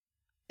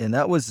 And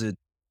that was a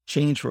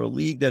change for a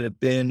league that had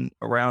been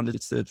around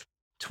its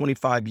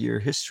 25-year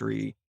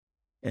history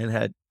and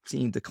had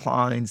seen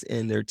declines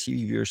in their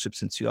TV viewership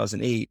since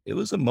 2008. It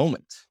was a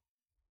moment.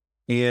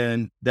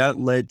 And that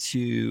led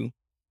to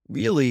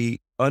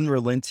really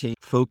unrelenting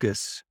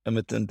focus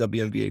within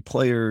WNBA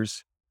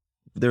players.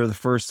 They're the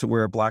first to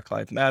wear Black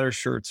Lives Matter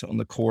shirts on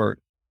the court.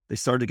 They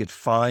started to get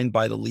fined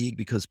by the league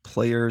because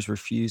players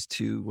refused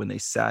to, when they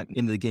sat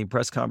into the game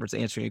press conference,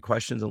 answering any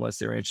questions unless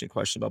they were answering a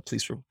question about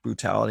police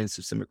brutality and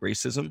systemic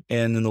racism.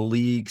 And then the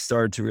league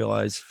started to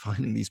realize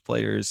finding these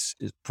players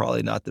is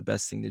probably not the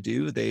best thing to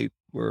do. They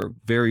were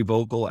very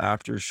vocal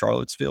after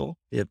Charlottesville.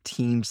 They have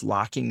teams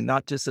locking,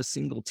 not just a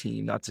single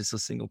team, not just a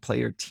single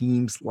player,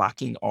 teams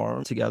locking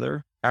arms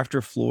together. After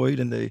Floyd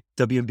in the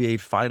WNBA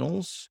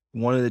finals,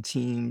 one of the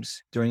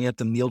teams during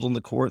anthem kneeled on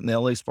the court and the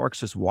LA Sparks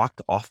just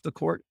walked off the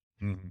court.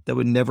 Mm-hmm. That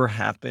would never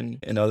happen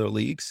in other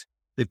leagues.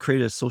 They've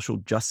created a social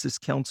justice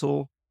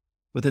council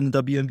within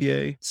the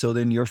WNBA. So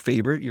then your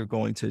favorite, you're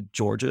going to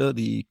Georgia,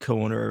 the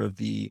co-owner of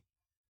the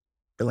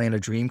Atlanta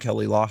Dream,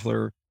 Kelly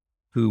Loeffler,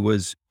 who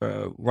was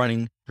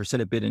running her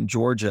Senate bid in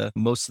Georgia.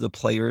 Most of the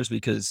players,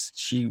 because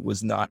she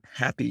was not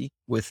happy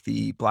with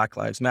the Black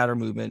Lives Matter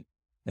movement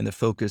and the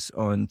focus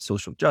on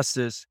social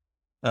justice,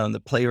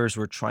 the players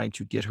were trying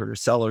to get her to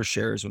sell her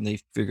shares. When they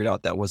figured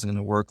out that wasn't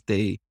going to work,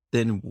 they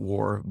then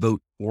wore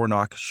Vote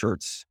Warnock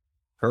shirts,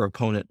 her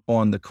opponent,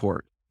 on the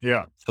court.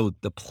 Yeah. So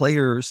the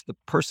players, the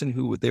person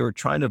who they were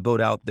trying to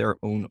vote out their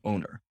own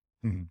owner,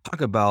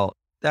 Talk about,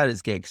 that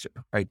is gangster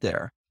right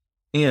there.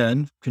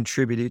 And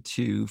contributed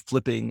to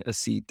flipping a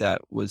seat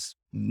that was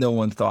no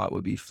one thought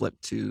would be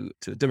flipped to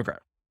a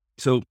Democrat.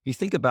 So you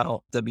think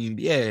about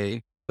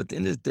WNBA, but at the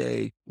end of the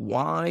day,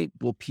 why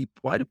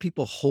do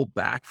people hold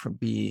back from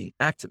being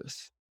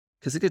activists?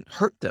 Because it didn't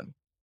hurt them.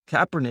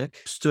 Kaepernick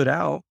stood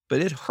out, but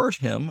it hurt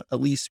him,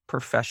 at least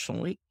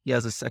professionally. He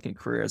has a second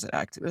career as an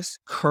activist.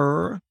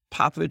 Kerr,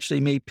 Popovich, they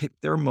may pick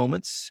their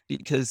moments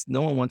because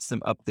no one wants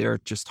them up there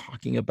just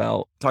talking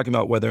about not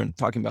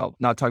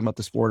talking about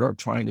the sport or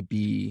trying to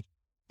be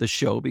the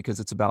show because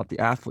it's about the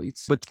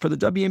athletes. But for the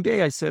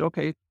WNBA, I said,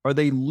 okay, are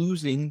they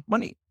losing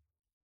money?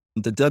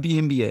 The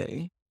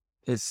WNBA,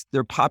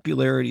 their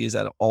popularity is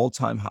at an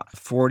all-time high,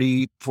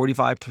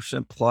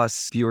 45%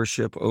 plus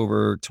viewership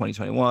over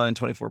 2021,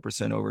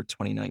 24% over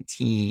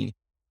 2019.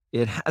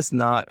 It has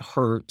not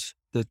hurt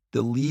the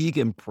league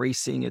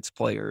embracing its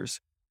players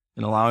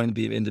and allowing them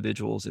to be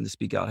individuals and to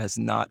speak out has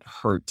not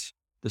hurt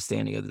the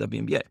standing of the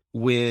WNBA.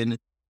 When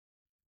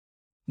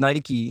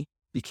Nike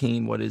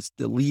became what is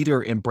the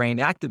leader in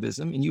brand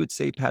activism, and you would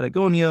say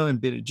Patagonia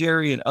and Ben &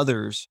 Jerry and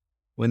others,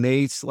 when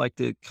they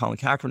selected Colin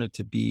Kaepernick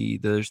to be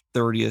their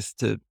 30th,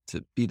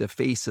 to be the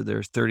face of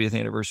their 30th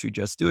anniversary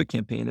Just Do It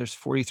campaign, there's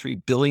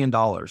 $43 billion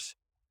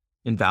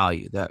in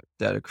value that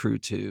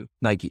accrued to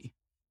Nike.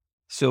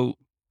 So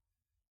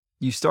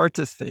you start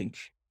to think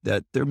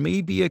that there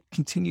may be a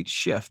continued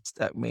shift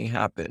that may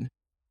happen in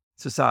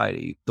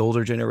society. The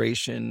older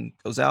generation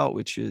goes out,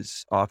 which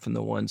is often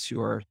the ones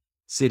who are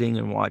sitting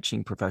and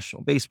watching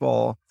professional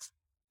baseball,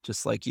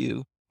 just like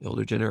you, the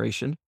older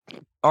generation.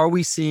 Are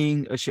we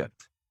seeing a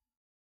shift?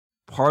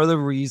 Part of the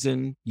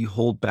reason you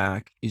hold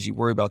back is you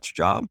worry about your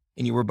job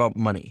and you worry about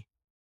money.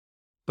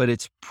 But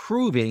it's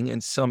proving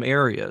in some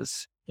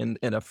areas in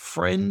a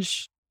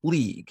fringe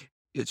league,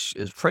 it's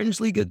a fringe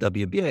league at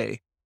WNBA,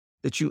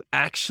 that you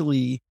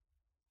actually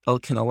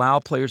can allow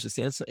players to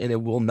stand and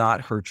it will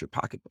not hurt your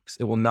pocketbooks.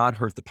 It will not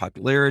hurt the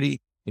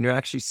popularity. And you're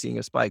actually seeing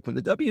a spike. When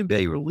the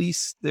WNBA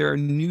released their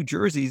new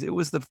jerseys, it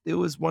was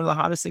one of the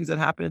hottest things that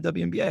happened at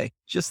WNBA.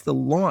 Just the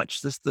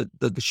launch, just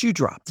the shoe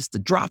drop, just the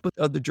drop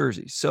of the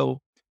jersey.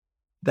 So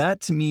that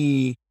to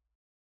me,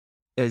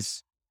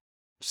 as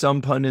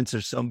some pundits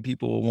or some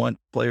people will want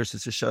players to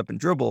just shut up and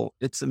dribble,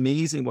 it's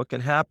amazing what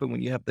can happen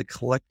when you have the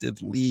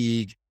collective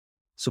league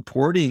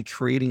supporting,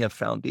 creating a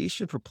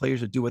foundation for players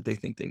to do what they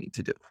think they need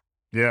to do.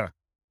 Yeah.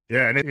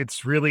 Yeah. And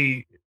it's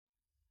really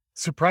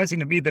surprising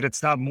to me that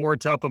it's not more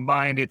top of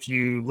mind if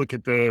you look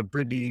at the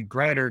Brittany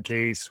Griner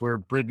case, where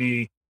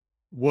Brittany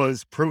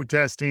was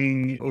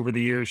protesting over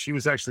the years. She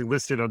was actually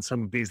listed on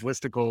some of these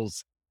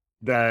listicles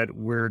that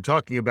we're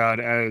talking about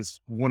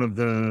as one of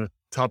the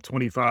top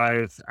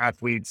 25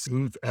 athletes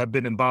who have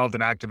been involved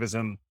in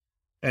activism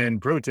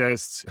and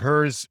protests.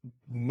 Hers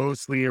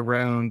mostly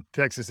around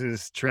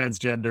Texas's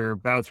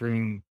transgender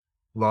bathroom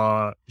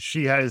law.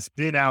 She has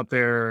been out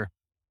there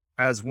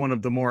as one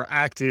of the more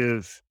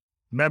active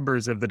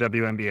members of the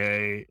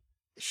WNBA.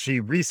 She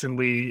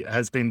recently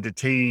has been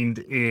detained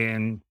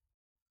in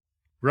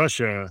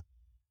Russia,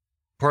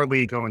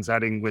 partly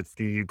coinciding with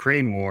the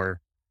Ukraine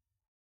war.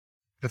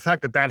 The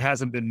fact that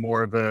hasn't been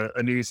more of a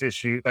news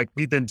issue, like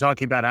we've been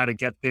talking about how to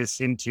get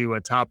this into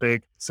a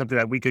topic, something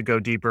that we could go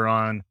deeper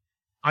on.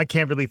 I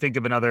can't really think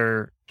of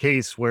another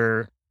case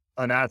where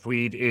an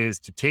athlete is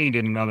detained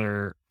in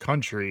another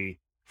country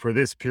for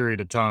this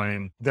period of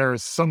time. There are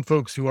some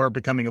folks who are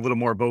becoming a little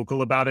more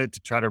vocal about it to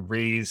try to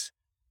raise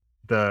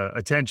the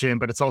attention,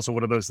 but it's also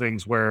one of those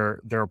things where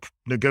there are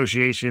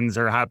negotiations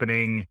are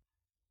happening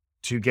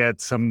to get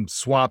some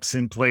swaps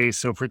in place.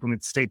 So frequently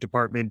the State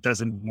Department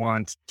doesn't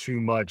want too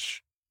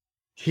much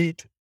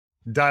heat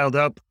dialed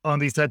up on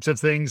these types of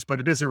things, but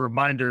it is a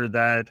reminder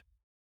that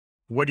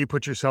when you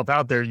put yourself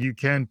out there, you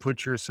can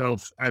put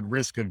yourself at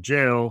risk of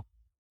jail.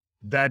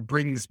 That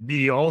brings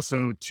me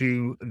also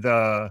to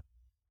the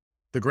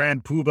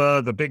grand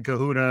poobah, the big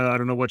kahuna, I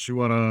don't know what you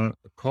want to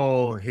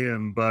call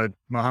him, but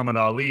Muhammad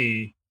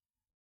Ali.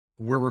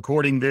 We're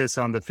recording this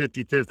on the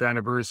 55th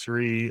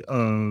anniversary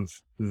of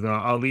the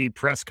Ali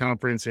press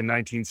conference in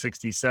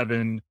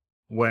 1967,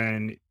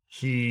 when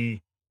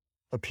he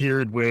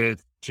appeared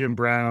with Jim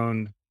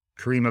Brown,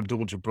 Kareem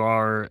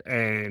Abdul-Jabbar,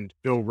 and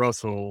Bill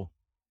Russell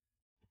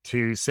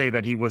to say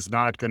that he was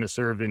not going to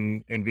serve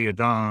in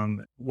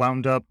Vietnam,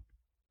 wound up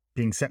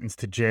being sentenced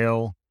to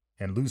jail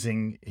and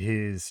losing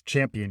his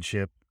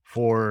championship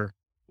for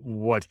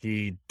what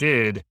he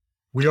did.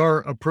 We are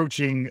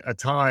approaching a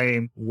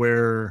time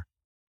where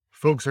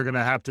folks are going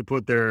to have to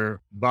put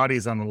their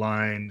bodies on the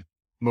line,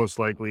 most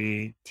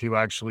likely, to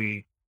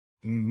actually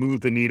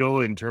move the needle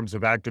in terms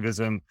of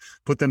activism,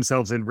 put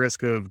themselves in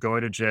risk of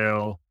going to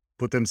jail,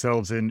 put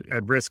themselves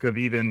at risk of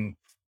even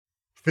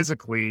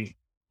physically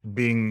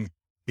being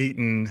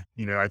beaten.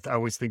 You know, I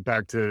always think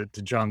back to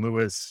John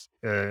Lewis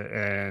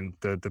and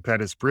the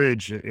Pettus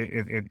Bridge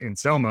in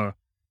Selma.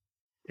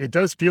 It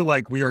does feel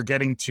like we are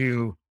getting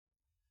to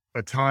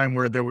a time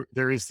where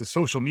there is the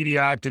social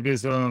media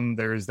activism,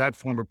 there is that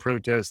form of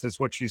protest. That's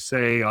what you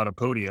say on a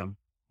podium.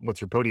 What's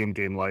your podium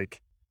game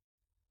like?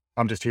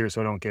 I'm just here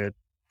so I don't get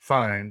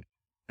fined.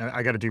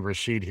 I got to do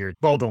Rashid here.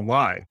 Ball don't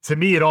lie. To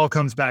me, it all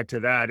comes back to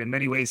that. In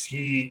many ways,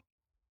 he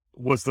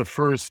was the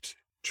first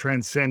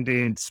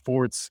transcendent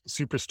sports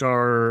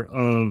superstar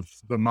of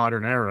the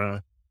modern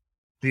era,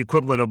 the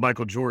equivalent of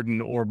Michael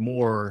Jordan or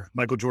more.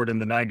 Michael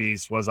Jordan in the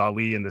 90s was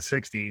Ali in the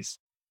 60s.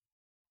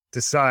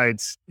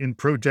 Decides in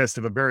protest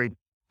of a very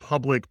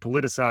public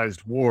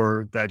politicized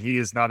war that he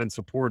is not in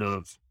support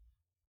of.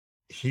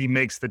 He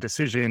makes the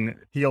decision.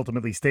 He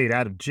ultimately stayed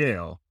out of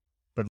jail,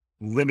 but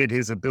limit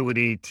his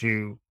ability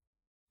to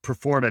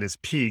perform at his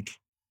peak.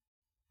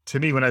 To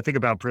me, when I think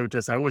about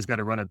protests, I always got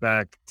to run it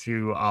back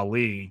to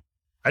Ali.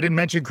 I didn't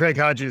mention Craig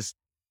Hodges,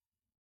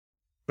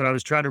 but I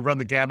was trying to run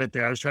the gamut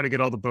there. I was trying to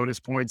get all the bonus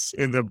points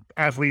in the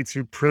athletes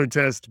who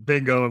protest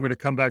bingo. I'm going to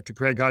come back to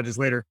Craig Hodges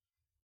later.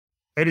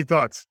 Any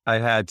thoughts? I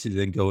had to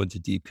then go into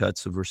deep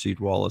cuts of Rasheed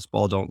Wallace,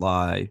 Ball Don't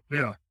Lie.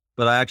 Yeah.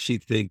 But I actually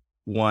think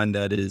one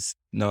that is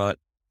not,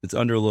 it's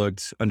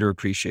underlooked,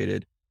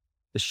 underappreciated.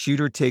 The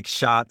shooter takes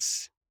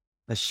shots,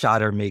 the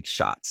shotter makes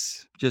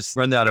shots. Just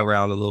run that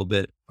around a little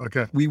bit.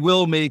 Okay. We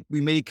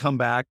may come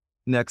back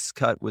next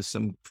cut with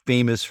some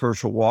famous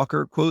Herschel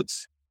Walker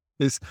quotes.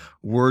 This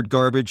word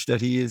garbage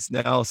that he is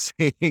now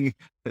saying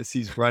as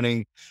he's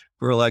running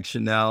for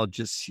election now,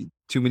 just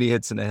too many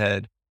hits in the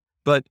head.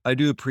 But I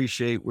do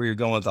appreciate where you're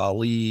going with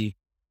Ali.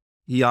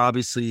 He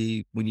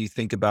obviously, when you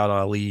think about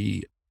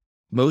Ali,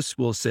 most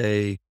will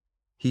say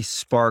he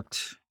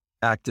sparked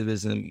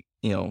activism,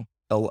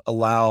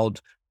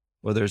 allowed,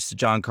 whether it's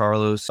John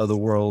Carlos of the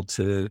world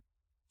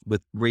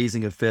with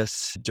raising a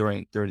fist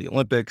during the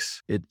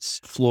Olympics. It's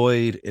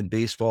Floyd in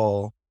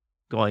baseball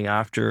going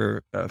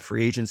after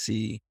free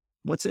agency.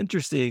 What's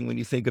interesting when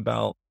you think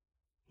about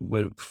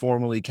what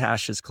formerly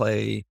Cassius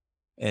Clay,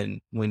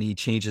 and when he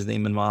changed his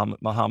name in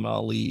Muhammad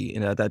Ali,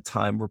 and at that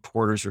time,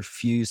 reporters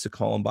refused to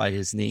call him by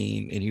his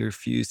name, and he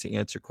refused to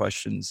answer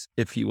questions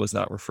if he was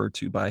not referred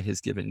to by his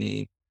given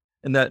name.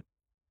 And that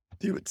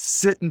he would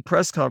sit in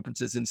press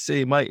conferences and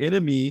say, my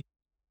enemy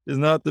is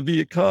not the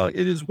Viet Cong,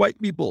 it is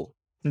white people,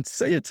 and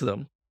say it to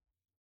them.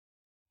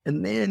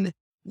 And then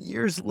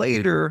years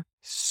later,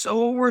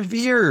 so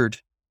revered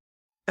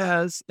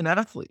as an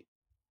athlete,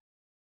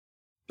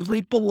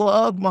 really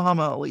beloved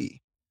Muhammad Ali.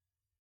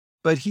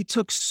 But he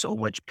took so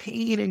much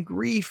pain and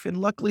grief, and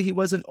luckily he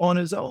wasn't on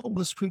his own.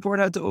 The Supreme Court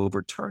had to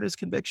overturn his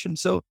conviction.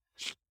 So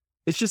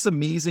it's just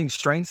amazing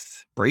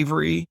strength,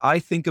 bravery. I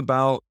think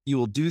about, you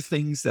will do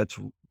things that's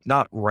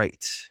not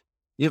right.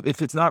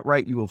 If it's not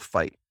right, you will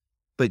fight.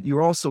 But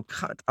you're also,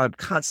 I'm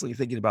constantly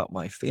thinking about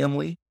my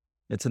family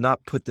and to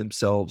not put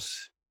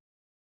themselves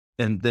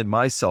and then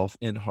myself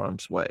in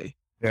harm's way.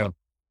 Yeah.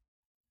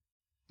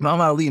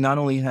 Muhammad Ali not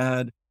only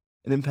had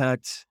an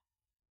impact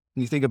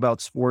when you think about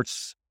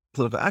sports,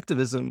 political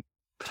activism,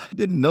 but I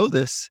didn't know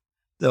this.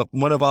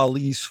 One of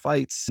Ali's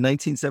fights in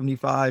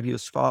 1975, he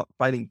was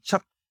fighting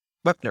Chuck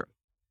Wepner,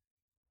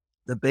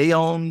 the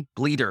Bayonne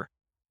Bleeder.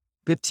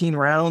 15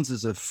 rounds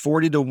is a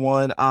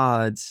 40-1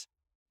 odds.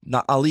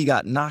 Ali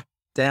got knocked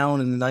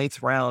down in the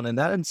 9th round, and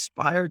that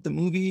inspired the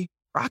movie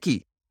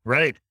Rocky.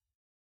 Right.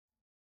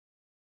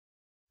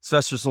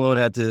 Sylvester Stallone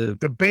had to.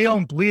 The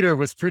Bayonne Bleeder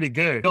was pretty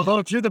good. Although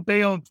if your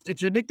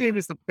nickname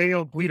is the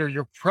Bayonne Bleeder,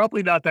 you're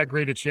probably not that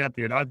great a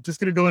champion. I'm just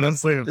going to go in and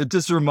say it.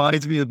 Just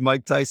reminds me of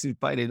Mike Tyson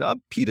fighting.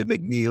 I'm Peter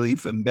McNeely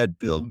from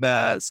Medfield,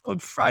 Mass. On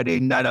Friday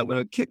night, I'm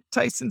going to kick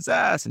Tyson's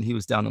ass. And he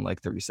was down in like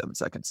 37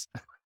 seconds.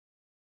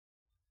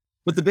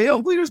 But the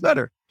Bayonne Bleeder's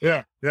better.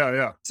 Yeah.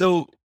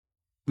 So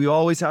we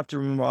always have to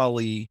remember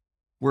Ali.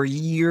 We're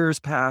years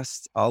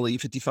past Ali,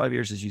 55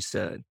 years, as you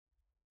said.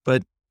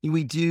 But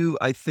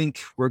I think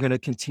we're going to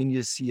continue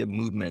to see a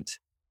movement.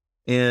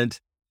 And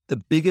the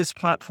biggest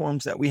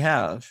platforms that we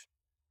have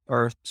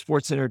are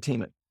sports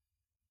entertainment.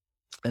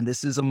 And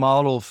this is a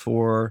model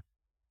for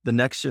the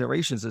next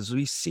generations, as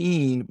we've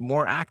seen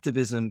more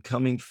activism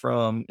coming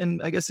from,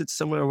 and I guess it's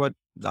similar to what,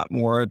 not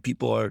more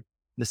people are in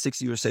the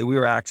 60s would say we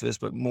were activists,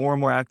 but more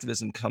and more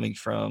activism coming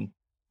from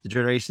the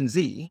Generation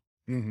Z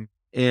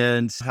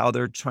and how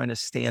they're trying to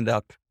stand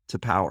up to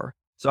power.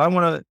 So I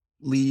want to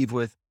leave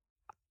with,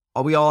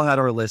 we all had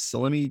our list.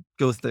 So let me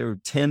go through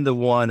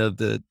 10-1 of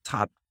the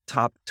top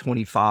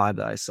 25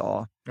 that I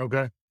saw.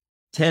 Okay.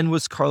 10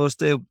 was Carlos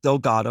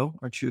Delgado.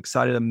 Aren't you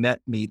excited to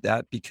meet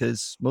that?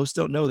 Because most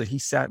don't know that he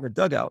sat in the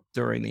dugout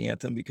during the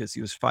anthem because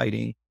he was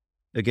fighting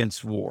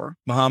against war.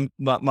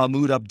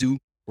 Mahmoud Abdul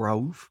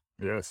Rauf.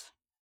 Yes.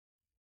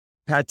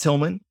 Pat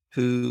Tillman,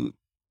 who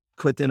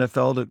quit the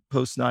NFL to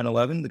post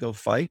 9/11 to go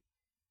fight.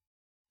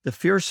 The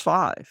Fierce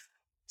Five.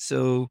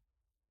 So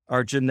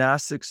our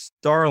gymnastics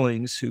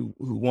darlings who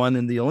won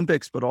in the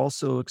Olympics, but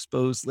also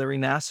exposed Larry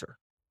Nassar.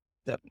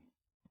 That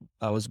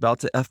I was about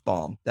to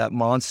F-bomb, that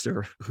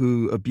monster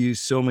who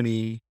abused so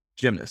many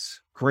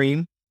gymnasts.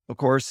 Kareem, of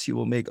course, he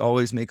will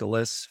always make a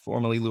list.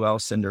 Formerly Lou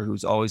Alcindor,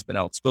 who's always been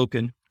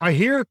outspoken. I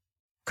hear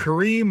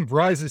Kareem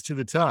rises to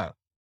the top.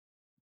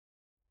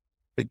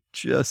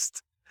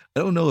 I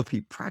don't know if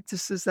he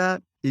practices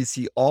that. Is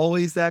he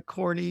always that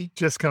corny?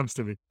 Just comes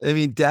to me. I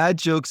mean, dad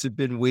jokes have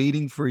been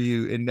waiting for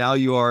you, and now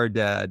you are a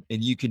dad,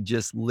 and you can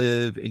just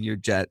live in your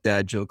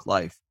dad joke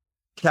life.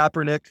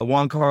 Kaepernick,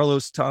 Juan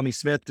Carlos, Tommy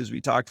Smith, as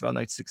we talked about,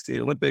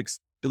 1968 Olympics,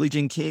 Billie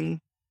Jean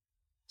King.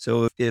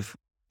 So if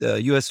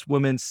the U.S.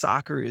 women's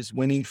soccer is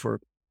winning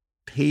for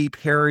pay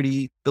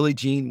parity, Billie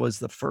Jean was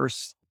the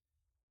first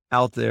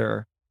out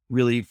there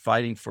really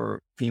fighting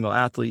for female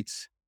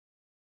athletes.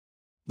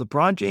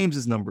 LeBron James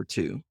is number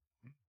 2.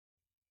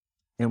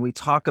 And we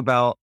talk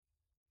about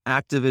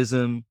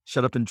activism,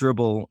 shut up and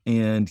dribble.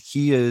 And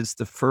he is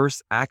the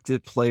first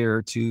active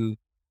player to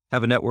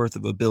have a net worth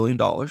of $1 billion.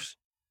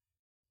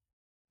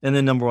 And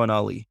then number 1,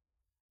 Ali.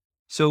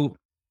 So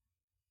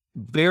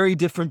very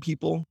different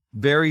people,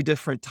 very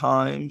different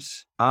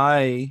times.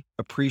 I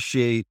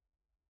appreciate,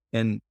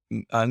 and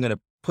I'm going to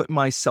put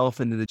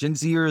myself into the Gen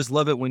Zers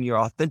love it when you're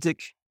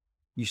authentic.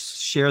 You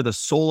share the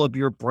soul of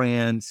your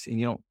brand and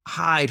you don't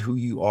hide who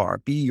you are.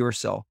 Be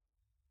yourself.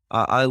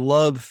 I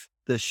love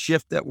the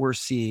shift that we're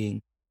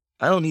seeing.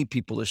 I don't need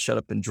people to shut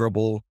up and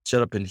dribble,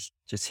 shut up and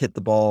just hit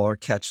the ball or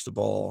catch the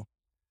ball.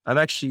 I'm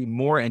actually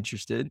more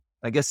interested.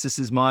 I guess this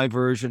is my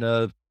version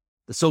of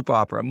the soap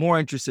opera. I'm more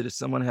interested if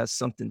someone has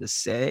something to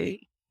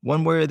say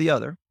one way or the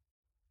other,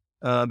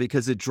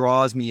 because it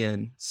draws me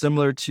in.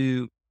 Similar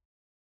to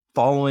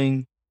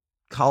following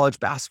college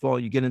basketball,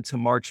 you get into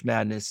March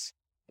Madness,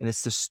 and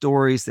it's the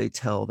stories they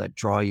tell that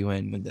draw you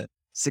in when the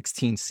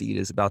 16 seed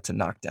is about to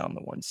knock down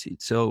the 1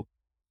 seed. So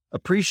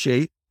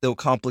appreciate, though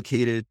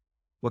complicated,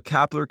 what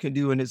Kapler can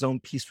do in his own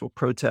peaceful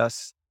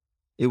protests.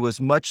 It was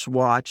much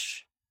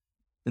watch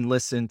and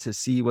listen to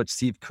see what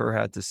Steve Kerr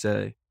had to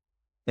say.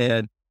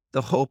 And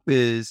the hope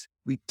is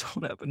we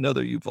don't have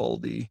another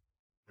Uvalde.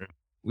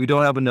 We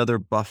don't have another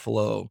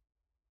Buffalo.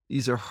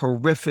 These are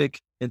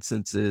horrific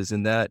instances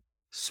in that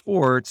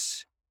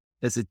sports,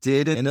 as it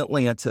did in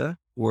Atlanta,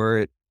 where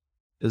it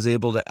is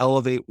able to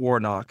elevate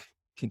Warnock,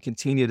 can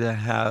continue to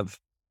have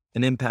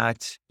an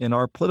impact in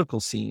our political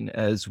scene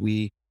as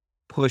we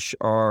push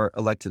our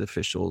elected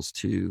officials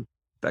to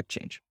affect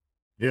change.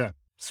 Yeah.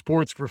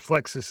 Sports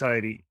reflect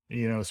society.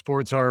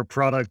 Sports are a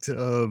product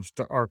of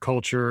our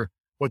culture.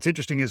 What's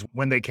interesting is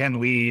when they can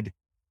lead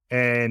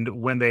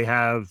and when they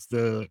have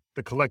the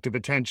collective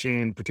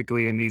attention,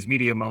 particularly in these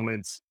media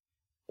moments,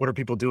 what are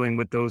people doing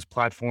with those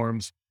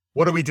platforms?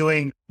 What are we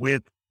doing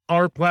with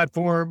our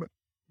platform?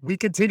 We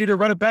continue to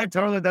run it back,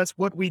 Tarlin. That's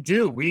what we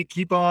do. We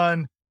keep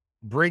on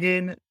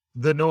bringing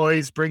the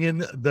noise, bringing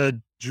the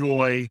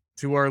joy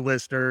to our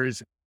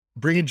listeners,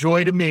 bringing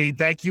joy to me.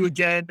 Thank you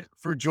again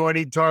for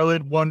joining,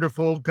 Tarlin.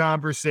 Wonderful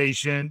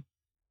conversation.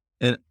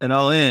 And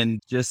I'll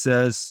end just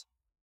as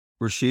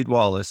Rasheed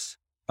Wallace.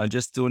 I'm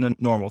just doing the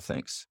normal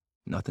things.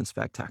 Nothing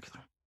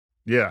spectacular.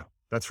 Yeah,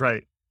 that's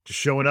right. Just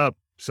showing up.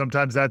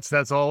 Sometimes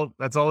that's all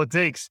it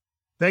takes.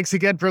 Thanks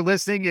again for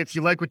listening. If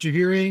you like what you're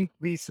hearing,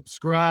 please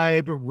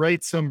subscribe,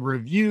 write some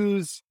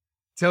reviews,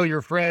 tell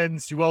your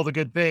friends, do all the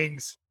good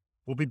things.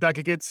 We'll be back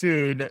again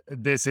soon.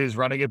 This is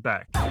Running It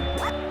Back.